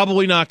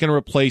probably not going to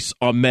replace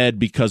Ahmed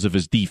because of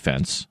his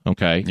defense.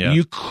 Okay. Yeah.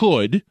 You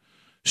could,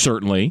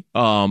 certainly.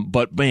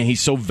 But man,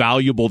 he's so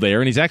valuable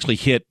there, and he's actually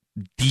hit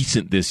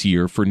decent this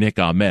year for Nick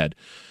Ahmed.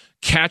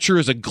 Catcher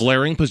is a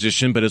glaring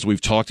position, but as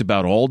we've talked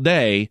about all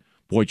day,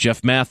 boy,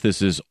 Jeff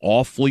Mathis is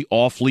awfully,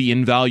 awfully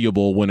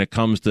invaluable when it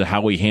comes to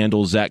how he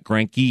handles Zach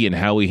Greinke and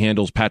how he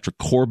handles Patrick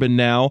Corbin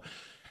now.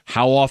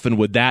 How often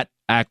would that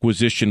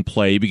acquisition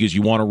play, because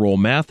you want to roll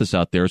Mathis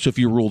out there? So if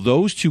you rule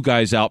those two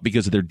guys out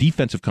because of their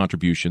defensive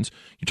contributions,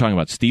 you're talking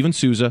about Steven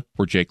Souza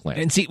or Jake Lamb.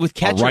 And see, with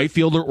catcher, a right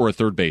fielder or a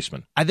third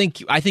baseman. I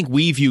think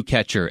we view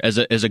catcher as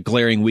a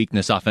glaring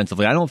weakness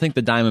offensively. I don't think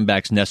the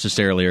Diamondbacks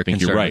necessarily are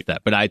concerned with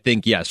that. But I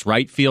think, yes,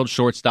 right field,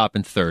 shortstop,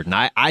 and third. And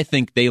I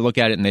think they look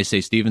at it and they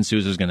say Steven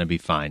Souza is going to be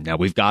fine. Now,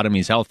 we've got him.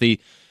 He's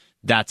healthy.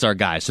 That's our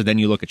guy. So then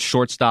you look at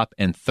shortstop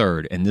and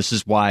third. And this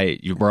is why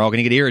we're all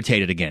going to get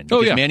irritated again.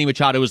 Because Manny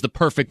Machado is the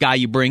perfect guy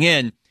you bring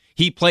in.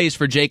 He plays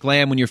for Jake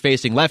Lamb when you're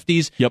facing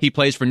lefties. Yep. He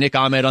plays for Nick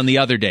Ahmed on the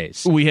other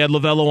days. We had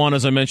Lovello on,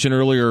 as I mentioned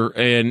earlier,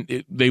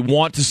 and they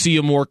want to see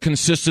a more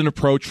consistent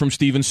approach from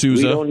Steven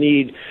Souza. We don't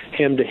need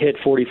him to hit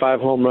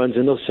 45 home runs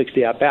in those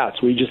 60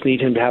 at-bats. We just need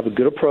him to have a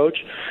good approach.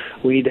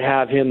 We need to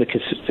have him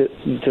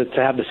to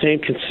have the same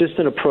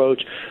consistent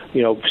approach,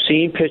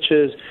 seeing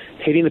pitches,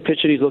 hitting the pitch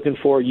that he's looking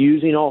for,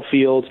 using all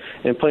fields,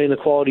 and playing the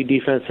quality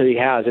defense that he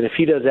has. And if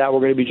he does that, we're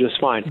going to be just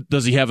fine.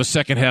 Does he have a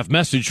second-half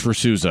message for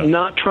Souza?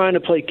 Not trying to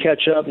play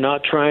catch-up,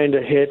 not trying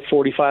to hit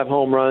 45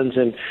 home runs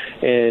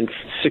and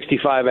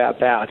 65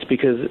 at-bats,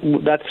 because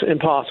that's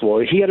impossible.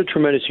 He had a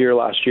tremendous year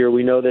last year.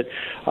 We know that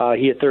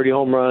he had 30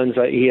 home runs.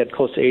 He had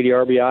close to 80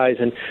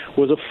 RBIs and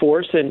was a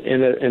force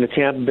in a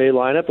Tampa Bay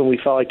lineup, and we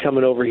felt like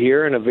coming over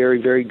here in a very,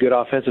 very good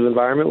offensive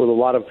environment with a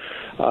lot of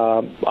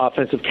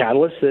offensive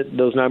catalysts that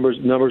those numbers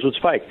would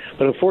spike.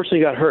 But unfortunately,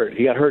 he got hurt.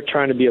 He got hurt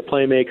trying to be a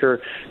playmaker,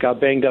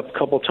 got banged up a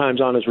couple times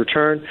on his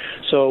return.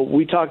 So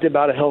we talked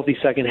about a healthy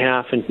second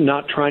half and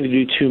not trying to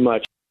do too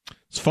much.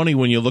 It's funny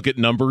when you look at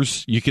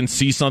numbers, you can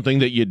see something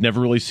that you'd never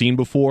really seen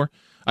before.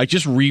 I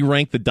just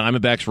re-ranked the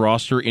Diamondbacks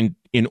roster in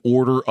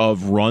order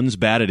of runs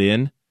batted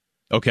in.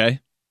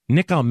 Okay.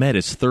 Nick Ahmed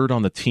is third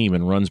on the team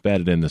in runs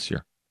batted in this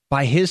year.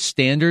 By his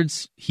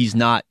standards, he's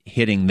not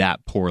hitting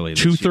that poorly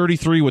this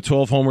 233 year. With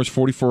 12 homers,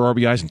 44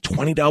 RBIs, and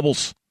 20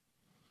 doubles.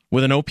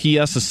 With an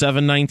OPS of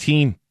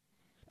 719.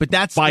 But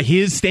that's by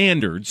his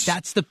standards.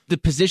 That's the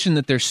position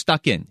that they're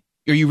stuck in.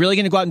 Are you really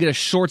going to go out and get a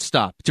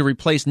shortstop to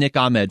replace Nick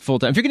Ahmed full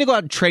time? If you're going to go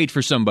out and trade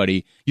for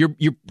somebody, you're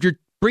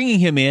bringing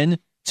him in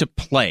to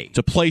play.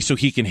 To play so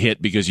he can hit,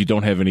 because you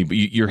don't have any.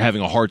 You're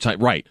having a hard time,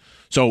 right?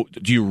 So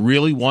do you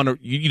really want to?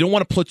 You don't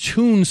want to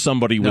platoon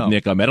somebody with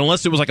Nick Ahmed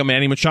unless it was like a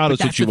Manny Machado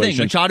situation. The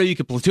thing. Machado, you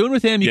could platoon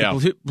with him. You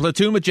could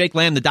platoon with Jake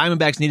Lamb. The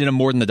Diamondbacks needed him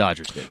more than the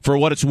Dodgers did. For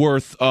what it's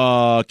worth,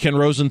 Ken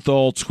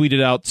Rosenthal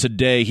tweeted out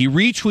today. He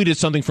retweeted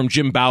something from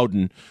Jim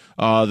Bowden,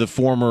 the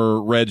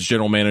former Reds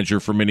general manager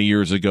for many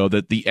years ago,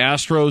 that the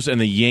Astros and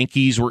the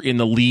Yankees were in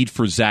the lead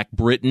for Zach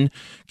Britton.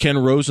 Ken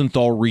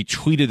Rosenthal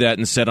retweeted that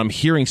and said, I'm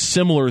hearing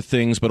similar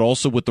things, but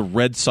also with the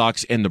Red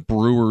Sox and the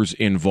Brewers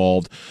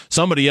involved.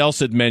 Somebody else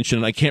had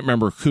mentioned, I can't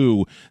remember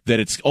who,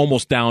 that it's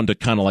almost down to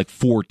kind of like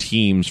 4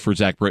 teams for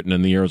Zach Britton,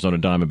 and the Arizona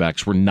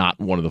Diamondbacks were not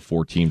one of the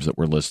 4 teams that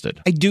were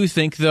listed. I do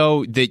think,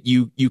 though, that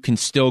you can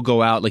still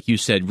go out, like you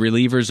said,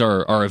 relievers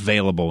are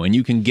available, and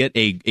you can get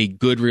a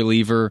good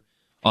reliever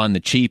on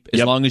the cheap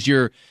as long as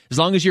you're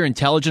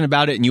intelligent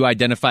about it and you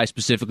identify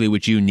specifically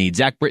what you need.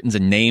 Zach Britton's a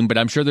name, but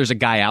I'm sure there's a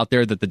guy out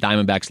there that the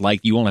Diamondbacks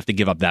like. You won't have to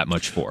give up that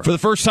much for. For the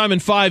first time in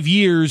 5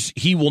 years,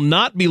 he will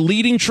not be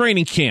leading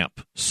training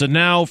camp. So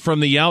now, from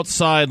the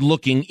outside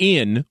looking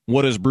in,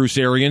 what does Bruce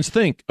Arians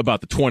think about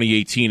the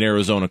 2018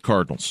 Arizona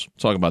Cardinals? We'll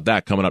talk about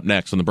that coming up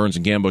next on the Burns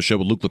and Gambo Show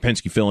with Luke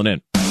Lipinski filling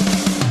in.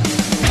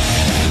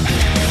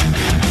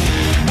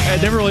 I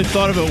never really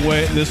thought of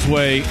it this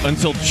way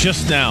until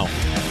just now.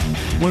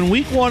 When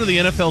week 1 of the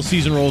NFL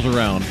season rolls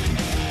around,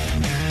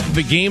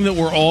 The game that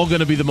we're all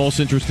going to be the most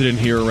interested in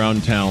here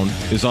around town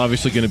is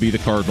obviously going to be the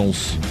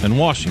Cardinals and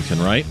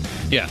Washington, right?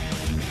 Yeah.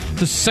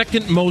 The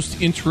second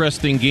most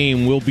interesting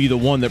game will be the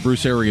one that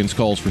Bruce Arians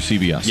calls for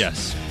CBS.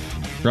 Yes.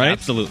 Right?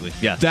 Absolutely.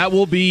 Yes. That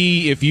will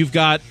be, if you've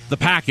got the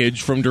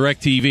package from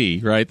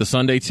DirecTV, right, the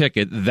Sunday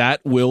ticket, that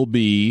will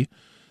be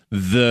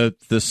the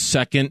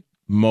second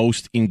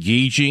most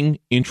engaging,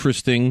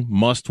 interesting,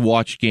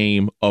 must-watch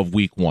game of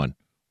Week 1.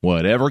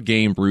 Whatever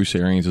game Bruce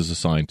Arians is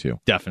assigned to.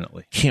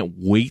 Definitely. Can't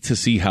wait to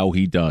see how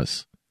he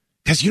does.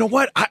 Because you know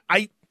what?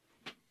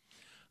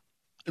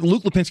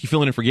 Luke Lipinski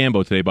filling in for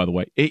Gambo today, by the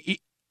way.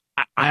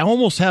 I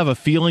almost have a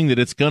feeling that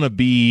it's going to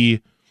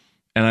be,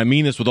 and I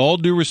mean this with all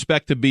due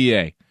respect to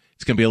BA,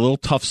 it's going to be a little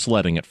tough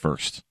sledding at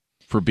first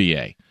for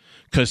BA.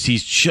 Because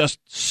he's just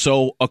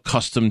so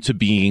accustomed to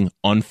being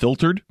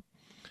unfiltered.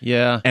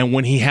 Yeah. And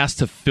when he has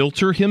to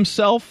filter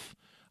himself,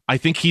 I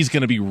think he's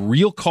going to be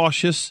real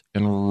cautious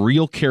and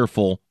real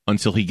careful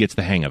until he gets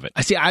the hang of it.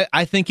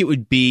 I think it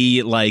would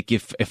be like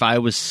if I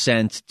was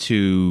sent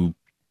to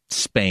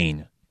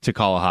Spain to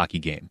call a hockey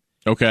game.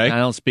 Okay. I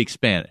don't speak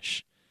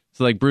Spanish.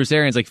 So like Bruce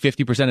Arians, like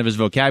 50% of his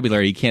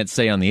vocabulary he can't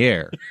say on the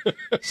air.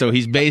 So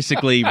he's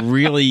basically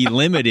really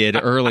limited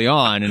early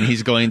on, and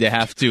he's going to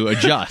have to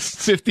adjust.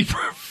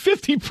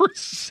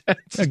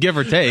 50%. Give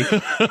or take.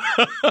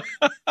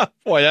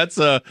 Boy, that's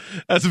a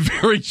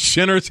very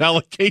generous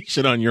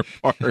allocation on your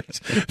part.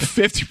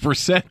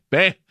 50%,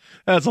 man.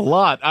 That's a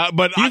lot.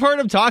 But you've heard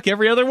him talk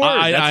every other word.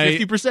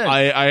 That's 50%.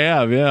 I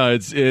have, yeah.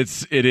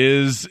 It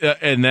is,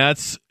 and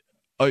that's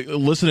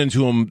listening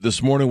to him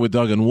this morning with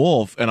Doug and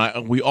Wolf,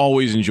 and we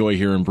always enjoy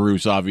hearing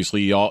Bruce.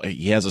 Obviously,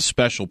 he has a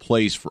special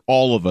place for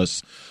all of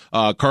us,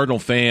 Cardinal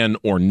fan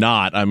or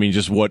not. I mean,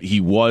 just what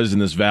he was in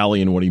this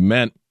valley and what he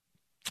meant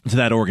to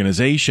that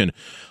organization.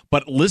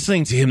 But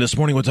listening to him this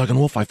morning with Doug and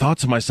Wolf, I thought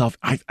to myself,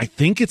 I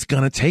think it's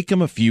going to take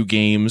him a few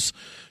games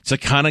to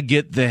kind of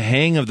get the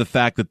hang of the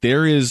fact that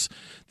there is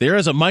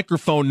a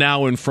microphone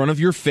now in front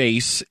of your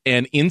face,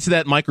 and into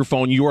that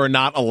microphone you are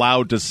not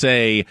allowed to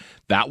say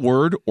that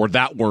word or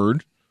that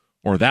word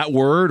or that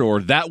word or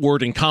that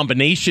word in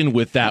combination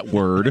with that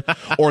word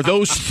or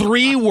those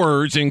three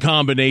words in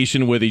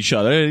combination with each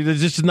other.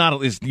 It's just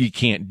not, you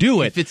can't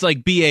do it. If it's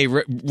like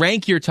BA,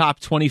 rank your top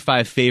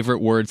 25 favorite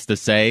words to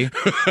say.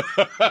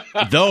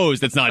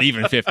 That's not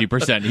even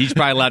 50%. He's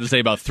probably allowed to say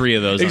about 3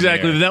 of those.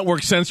 Exactly. The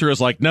network censor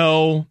is like,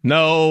 no,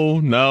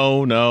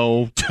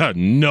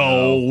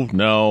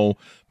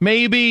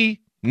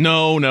 maybe,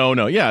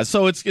 no. Yeah,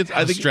 so it's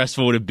I think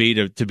stressful would it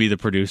be to be the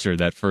producer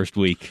that first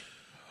week?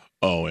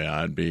 Oh,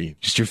 yeah, I'd be...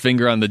 Just your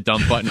finger on the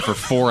dump button for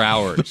 4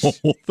 hours.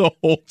 the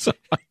whole time.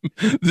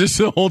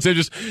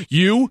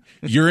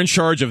 You're in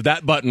charge of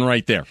that button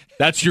right there.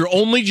 That's your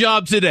only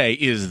job today,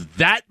 is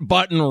that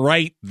button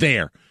right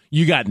there.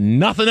 You got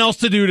nothing else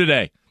to do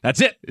today.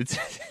 That's it.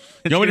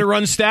 You want me to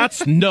run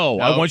stats?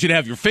 No. I want you to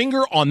have your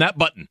finger on that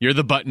button. You're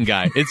the button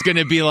guy. It's going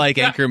to be like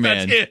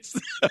Anchorman. That's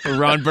it.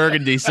 Ron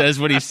Burgundy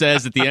says what he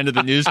says at the end of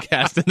the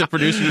newscast, and the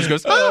producer just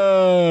goes,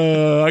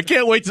 "Oh, I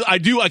can't wait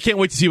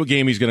to see what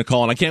game he's going to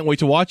call, and I can't wait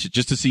to watch it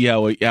just to see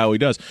how he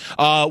does."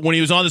 When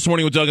he was on this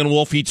morning with Doug and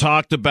Wolf, he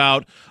talked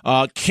about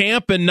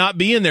camp and not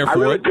being there for it. I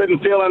really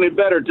couldn't feel any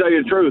better, to tell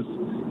you the truth.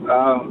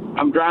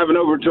 I'm driving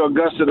over to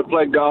Augusta to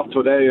play golf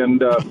today,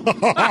 and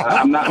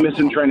I'm not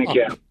missing training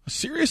camp.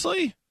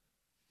 Seriously?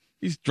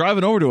 He's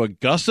driving over to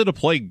Augusta to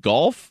play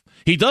golf?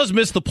 He does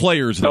miss the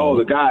players, though. Oh,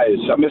 the guys.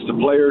 I miss the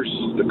players,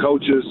 the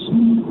coaches.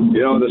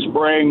 You know, the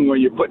spring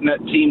when you're putting that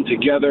team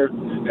together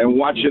and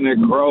watching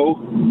it grow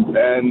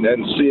and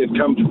see it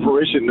come to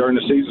fruition during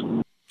the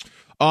season.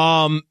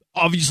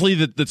 Obviously,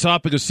 the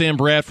topic of Sam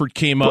Bradford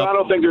came up. Well, I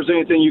don't think there's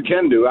anything you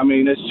can do. I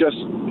mean, it's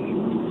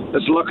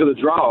luck of the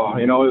draw.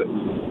 You know,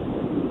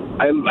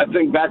 I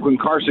think back when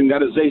Carson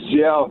got his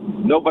ACL,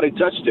 nobody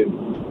touched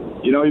him.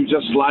 You know, he was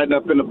just sliding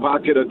up in the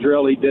pocket, a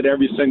drill he did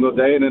every single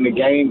day, and in the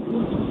game,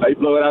 he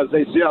blew it out of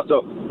his ACL.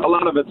 So a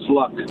lot of it's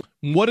luck.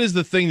 What is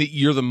the thing that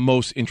you're the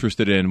most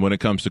interested in when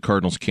it comes to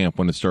Cardinals camp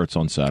when it starts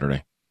on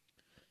Saturday?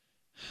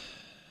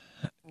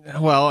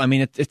 Well, I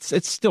mean,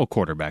 it's still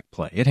quarterback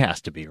play. It has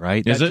to be,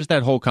 right? Is it? Just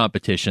that whole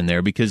competition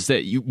there, because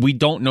we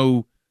don't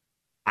know,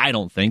 I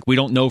don't think, we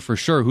don't know for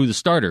sure who the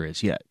starter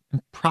is yet.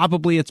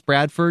 Probably it's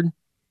Bradford,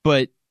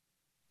 but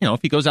you know,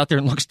 if he goes out there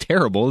and looks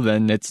terrible,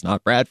 then it's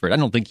not Bradford. I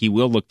don't think he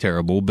will look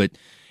terrible, but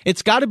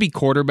it's got to be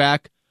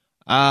quarterback.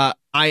 I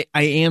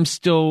am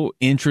still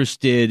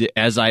interested,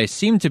 as I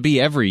seem to be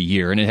every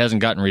year, and it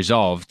hasn't gotten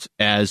resolved,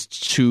 as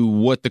to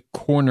what the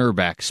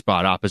cornerback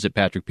spot opposite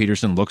Patrick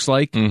Peterson looks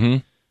like. Mm-hmm.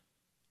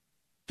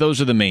 Those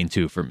are the main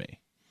two for me.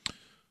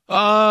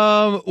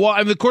 Well, I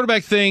mean, the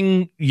quarterback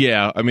thing,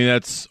 yeah. I mean,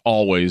 that's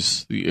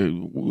always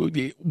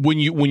when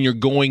you're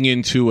going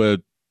into a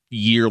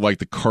year like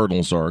the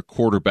Cardinals are,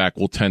 quarterback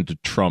will tend to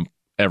trump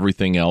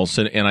everything else,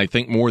 and I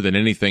think more than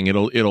anything,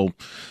 it'll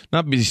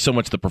not be so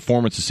much the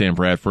performance of Sam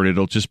Bradford.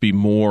 It'll just be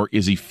more,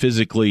 is he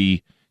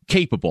physically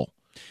capable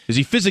Is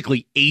he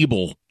physically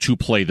able to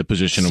play the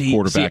position of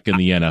quarterback in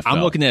the NFL?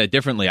 I'm looking at it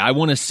differently. I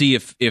want to see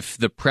if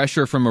the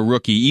pressure from a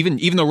rookie,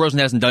 even though Rosen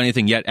hasn't done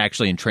anything yet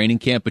actually in training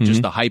camp, but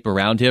just the hype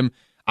around him,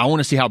 I want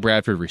to see how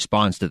Bradford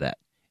responds to that.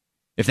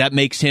 If that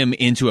makes him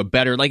into a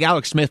better, like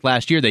Alex Smith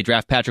last year, they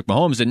draft Patrick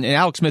Mahomes, and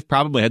Alex Smith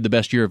probably had the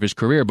best year of his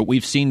career, but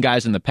we've seen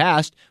guys in the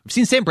past. We've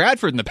seen Sam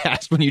Bradford in the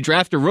past. When you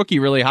draft a rookie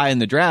really high in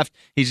the draft,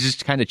 he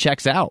just kind of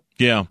checks out.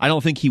 Yeah. I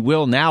don't think he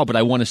will now, but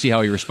I want to see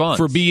how he responds.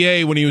 For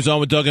BA, when he was on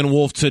with Doug and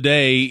Wolf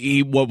today,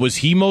 what was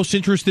he most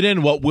interested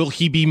in? What will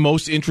he be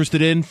most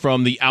interested in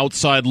from the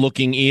outside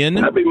looking in?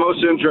 I'd be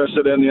most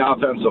interested in the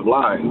offensive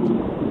line.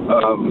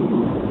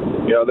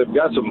 They've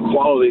got some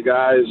quality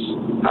guys,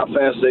 how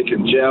fast they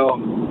can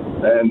gel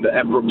and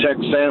protect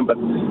Sam, but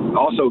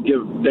also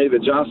give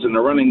David Johnson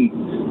the running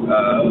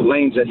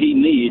lanes that he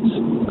needs.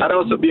 I'd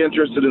also be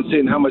interested in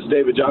seeing how much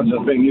David Johnson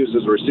is being used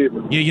as a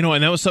receiver. Yeah,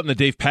 and that was something that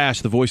Dave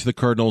Pasch, the voice of the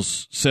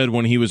Cardinals, said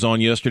when he was on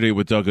yesterday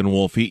with Doug and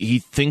Wolf. He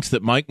thinks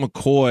that Mike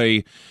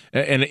McCoy,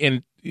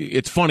 and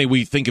it's funny,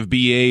 we think of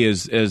BA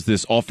as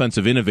this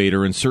offensive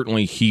innovator, and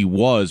certainly he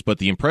was, but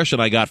the impression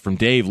I got from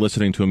Dave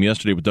listening to him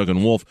yesterday with Doug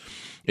and Wolf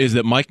is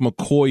that Mike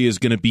McCoy is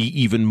going to be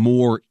even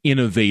more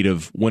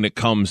innovative when it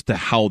comes to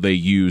how they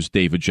use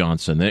David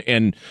Johnson.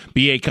 And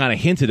BA kind of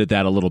hinted at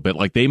that a little bit,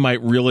 like they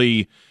might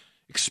really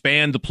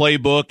expand the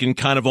playbook and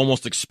kind of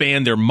almost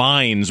expand their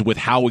minds with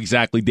how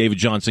exactly David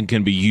Johnson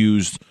can be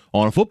used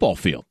on a football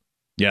field.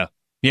 Yeah.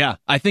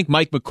 I think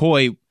Mike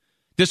McCoy,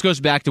 this goes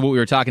back to what we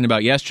were talking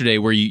about yesterday,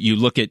 where you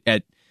look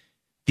at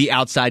the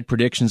outside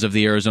predictions of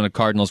the Arizona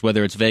Cardinals,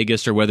 whether it's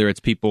Vegas or whether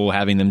it's people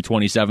having them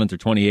 27th or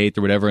 28th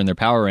or whatever in their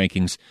power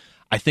rankings.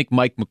 I think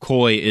Mike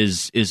McCoy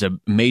is a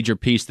major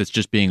piece that's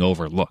just being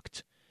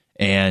overlooked.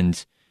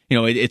 And,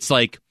 it's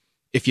like,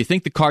 if you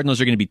think the Cardinals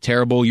are going to be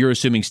terrible, you're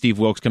assuming Steve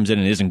Wilkes comes in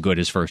and isn't good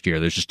his first year.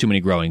 There's just too many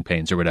growing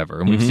pains or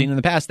whatever. And we've seen in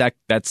the past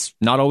that's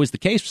not always the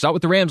case. We saw it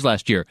with the Rams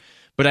last year.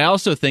 But I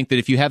also think that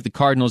if you have the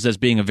Cardinals as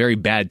being a very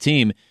bad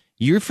team,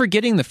 you're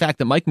forgetting the fact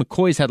that Mike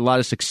McCoy's had a lot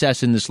of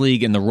success in this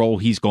league and the role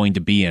he's going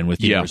to be in with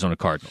the Arizona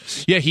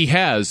Cardinals. Yeah, he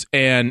has.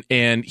 And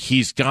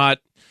he's got,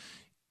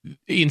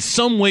 in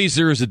some ways,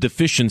 there is a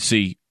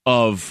deficiency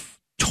of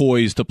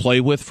toys to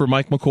play with for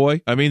Mike McCoy.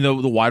 I mean, the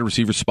wide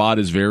receiver spot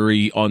is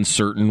very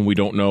uncertain. We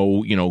don't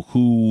know,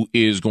 who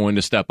is going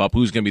to step up,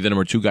 who's going to be the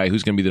number 2 guy,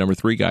 who's going to be the number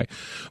 3 guy.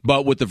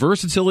 But with the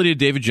versatility of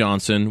David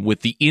Johnson,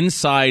 with the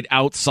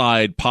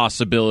inside-outside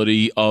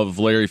possibility of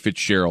Larry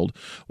Fitzgerald,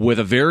 with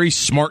a very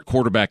smart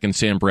quarterback in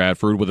Sam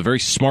Bradford, with a very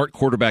smart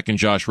quarterback in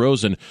Josh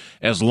Rosen,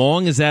 as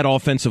long as that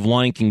offensive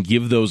line can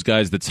give those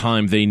guys the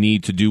time they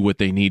need to do what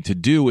they need to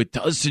do, it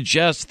does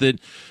suggest that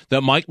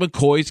Mike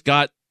McCoy's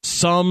got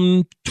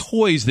some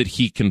toys that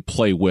he can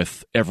play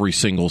with every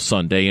single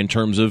Sunday in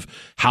terms of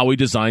how he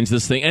designs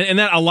this thing. And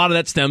that a lot of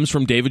that stems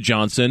from David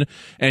Johnson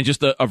and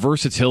just a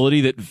versatility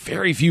that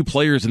very few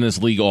players in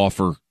this league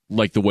offer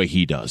like the way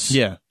he does.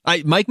 Yeah.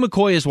 Mike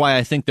McCoy is why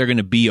I think they're going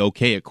to be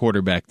okay at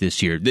quarterback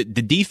this year. The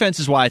defense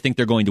is why I think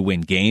they're going to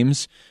win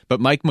games, but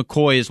Mike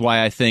McCoy is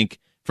why I think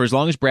for as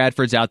long as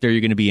Bradford's out there, you're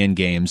going to be in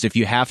games. If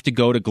you have to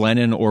go to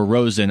Glennon or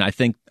Rosen, I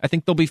think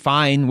they'll be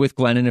fine with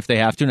Glennon if they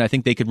have to, and I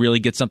think they could really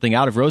get something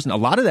out of Rosen. A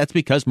lot of that's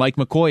because Mike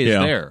McCoy is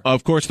there.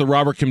 Of course, the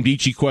Robert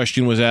Kimdichie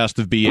question was asked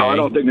of BA. No, I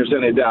don't think there's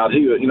any doubt.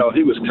 He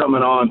was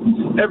coming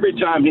on. Every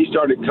time he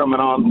started coming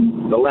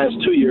on the last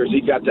 2 years,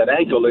 he got that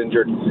ankle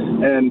injured,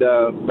 and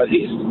but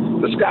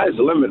the sky's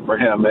the limit for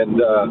him,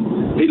 and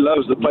he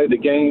loves to play the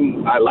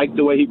game. I like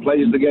the way he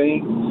plays the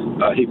game.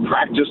 He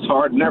practiced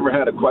hard, never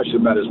had a question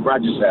about his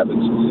practice habits.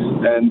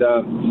 And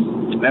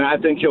I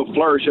think he'll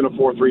flourish in a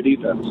 4-3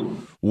 defense.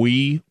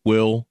 We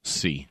will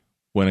see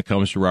when it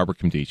comes to Robert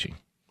Kimdichie.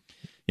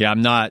 Yeah,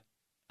 I'm not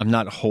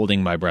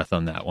holding my breath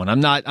on that one. I'm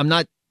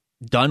not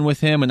done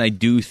with him, and I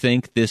do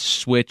think this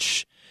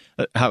switch.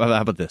 How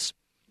about this?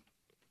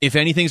 If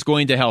anything's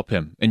going to help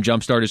him and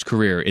jumpstart his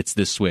career, it's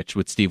this switch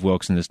with Steve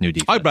Wilkes and this new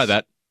defense. I'd buy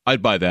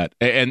that.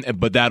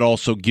 But that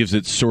also gives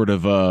it sort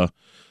of a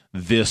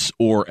this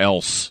or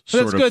else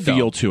sort of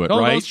feel to it,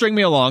 right? Don't string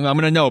me along. I'm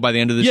going to know by the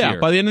end of this year. Yeah,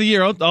 by the end of the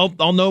year,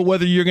 I'll know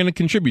whether you're going to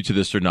contribute to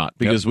this or not,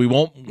 because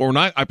we're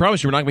not. I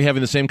promise you, we're not going to be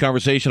having the same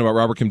conversation about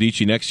Robert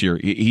Kimdichie next year.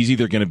 He's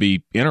either going to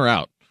be in or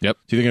out. Yep.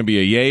 It's either going to be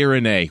a yay or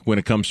a nay when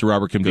it comes to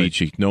Robert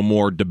Kimdichie. No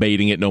more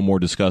debating it, no more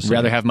discussing I'd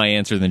rather it. have my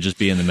answer than just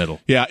be in the middle.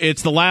 Yeah,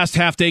 it's the last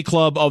half-day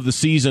club of the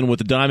season with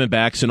the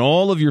Diamondbacks and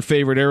all of your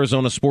favorite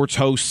Arizona sports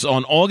hosts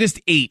on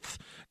August 8th.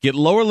 Get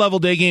lower-level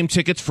day game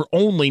tickets for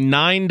only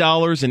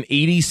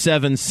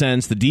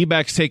 $9.87. The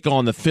D-backs take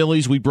on the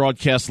Phillies. We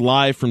broadcast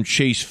live from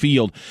Chase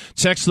Field.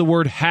 Text the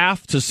word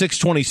half to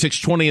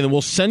 620-620, and then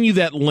we'll send you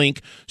that link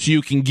so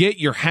you can get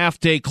your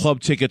half-day club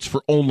tickets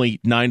for only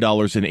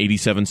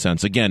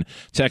 $9.87. Again,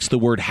 text the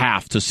word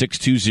half to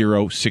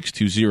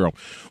 620-620.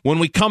 When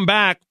we come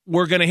back,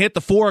 we're going to hit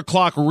the 4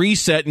 o'clock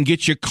reset and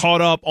get you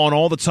caught up on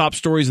all the top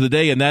stories of the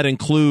day, and that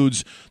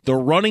includes the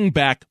running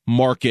back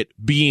market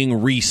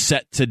being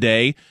reset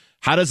today.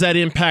 How does that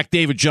impact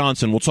David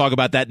Johnson? We'll talk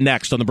about that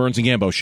next on the Burns and Gambo Show.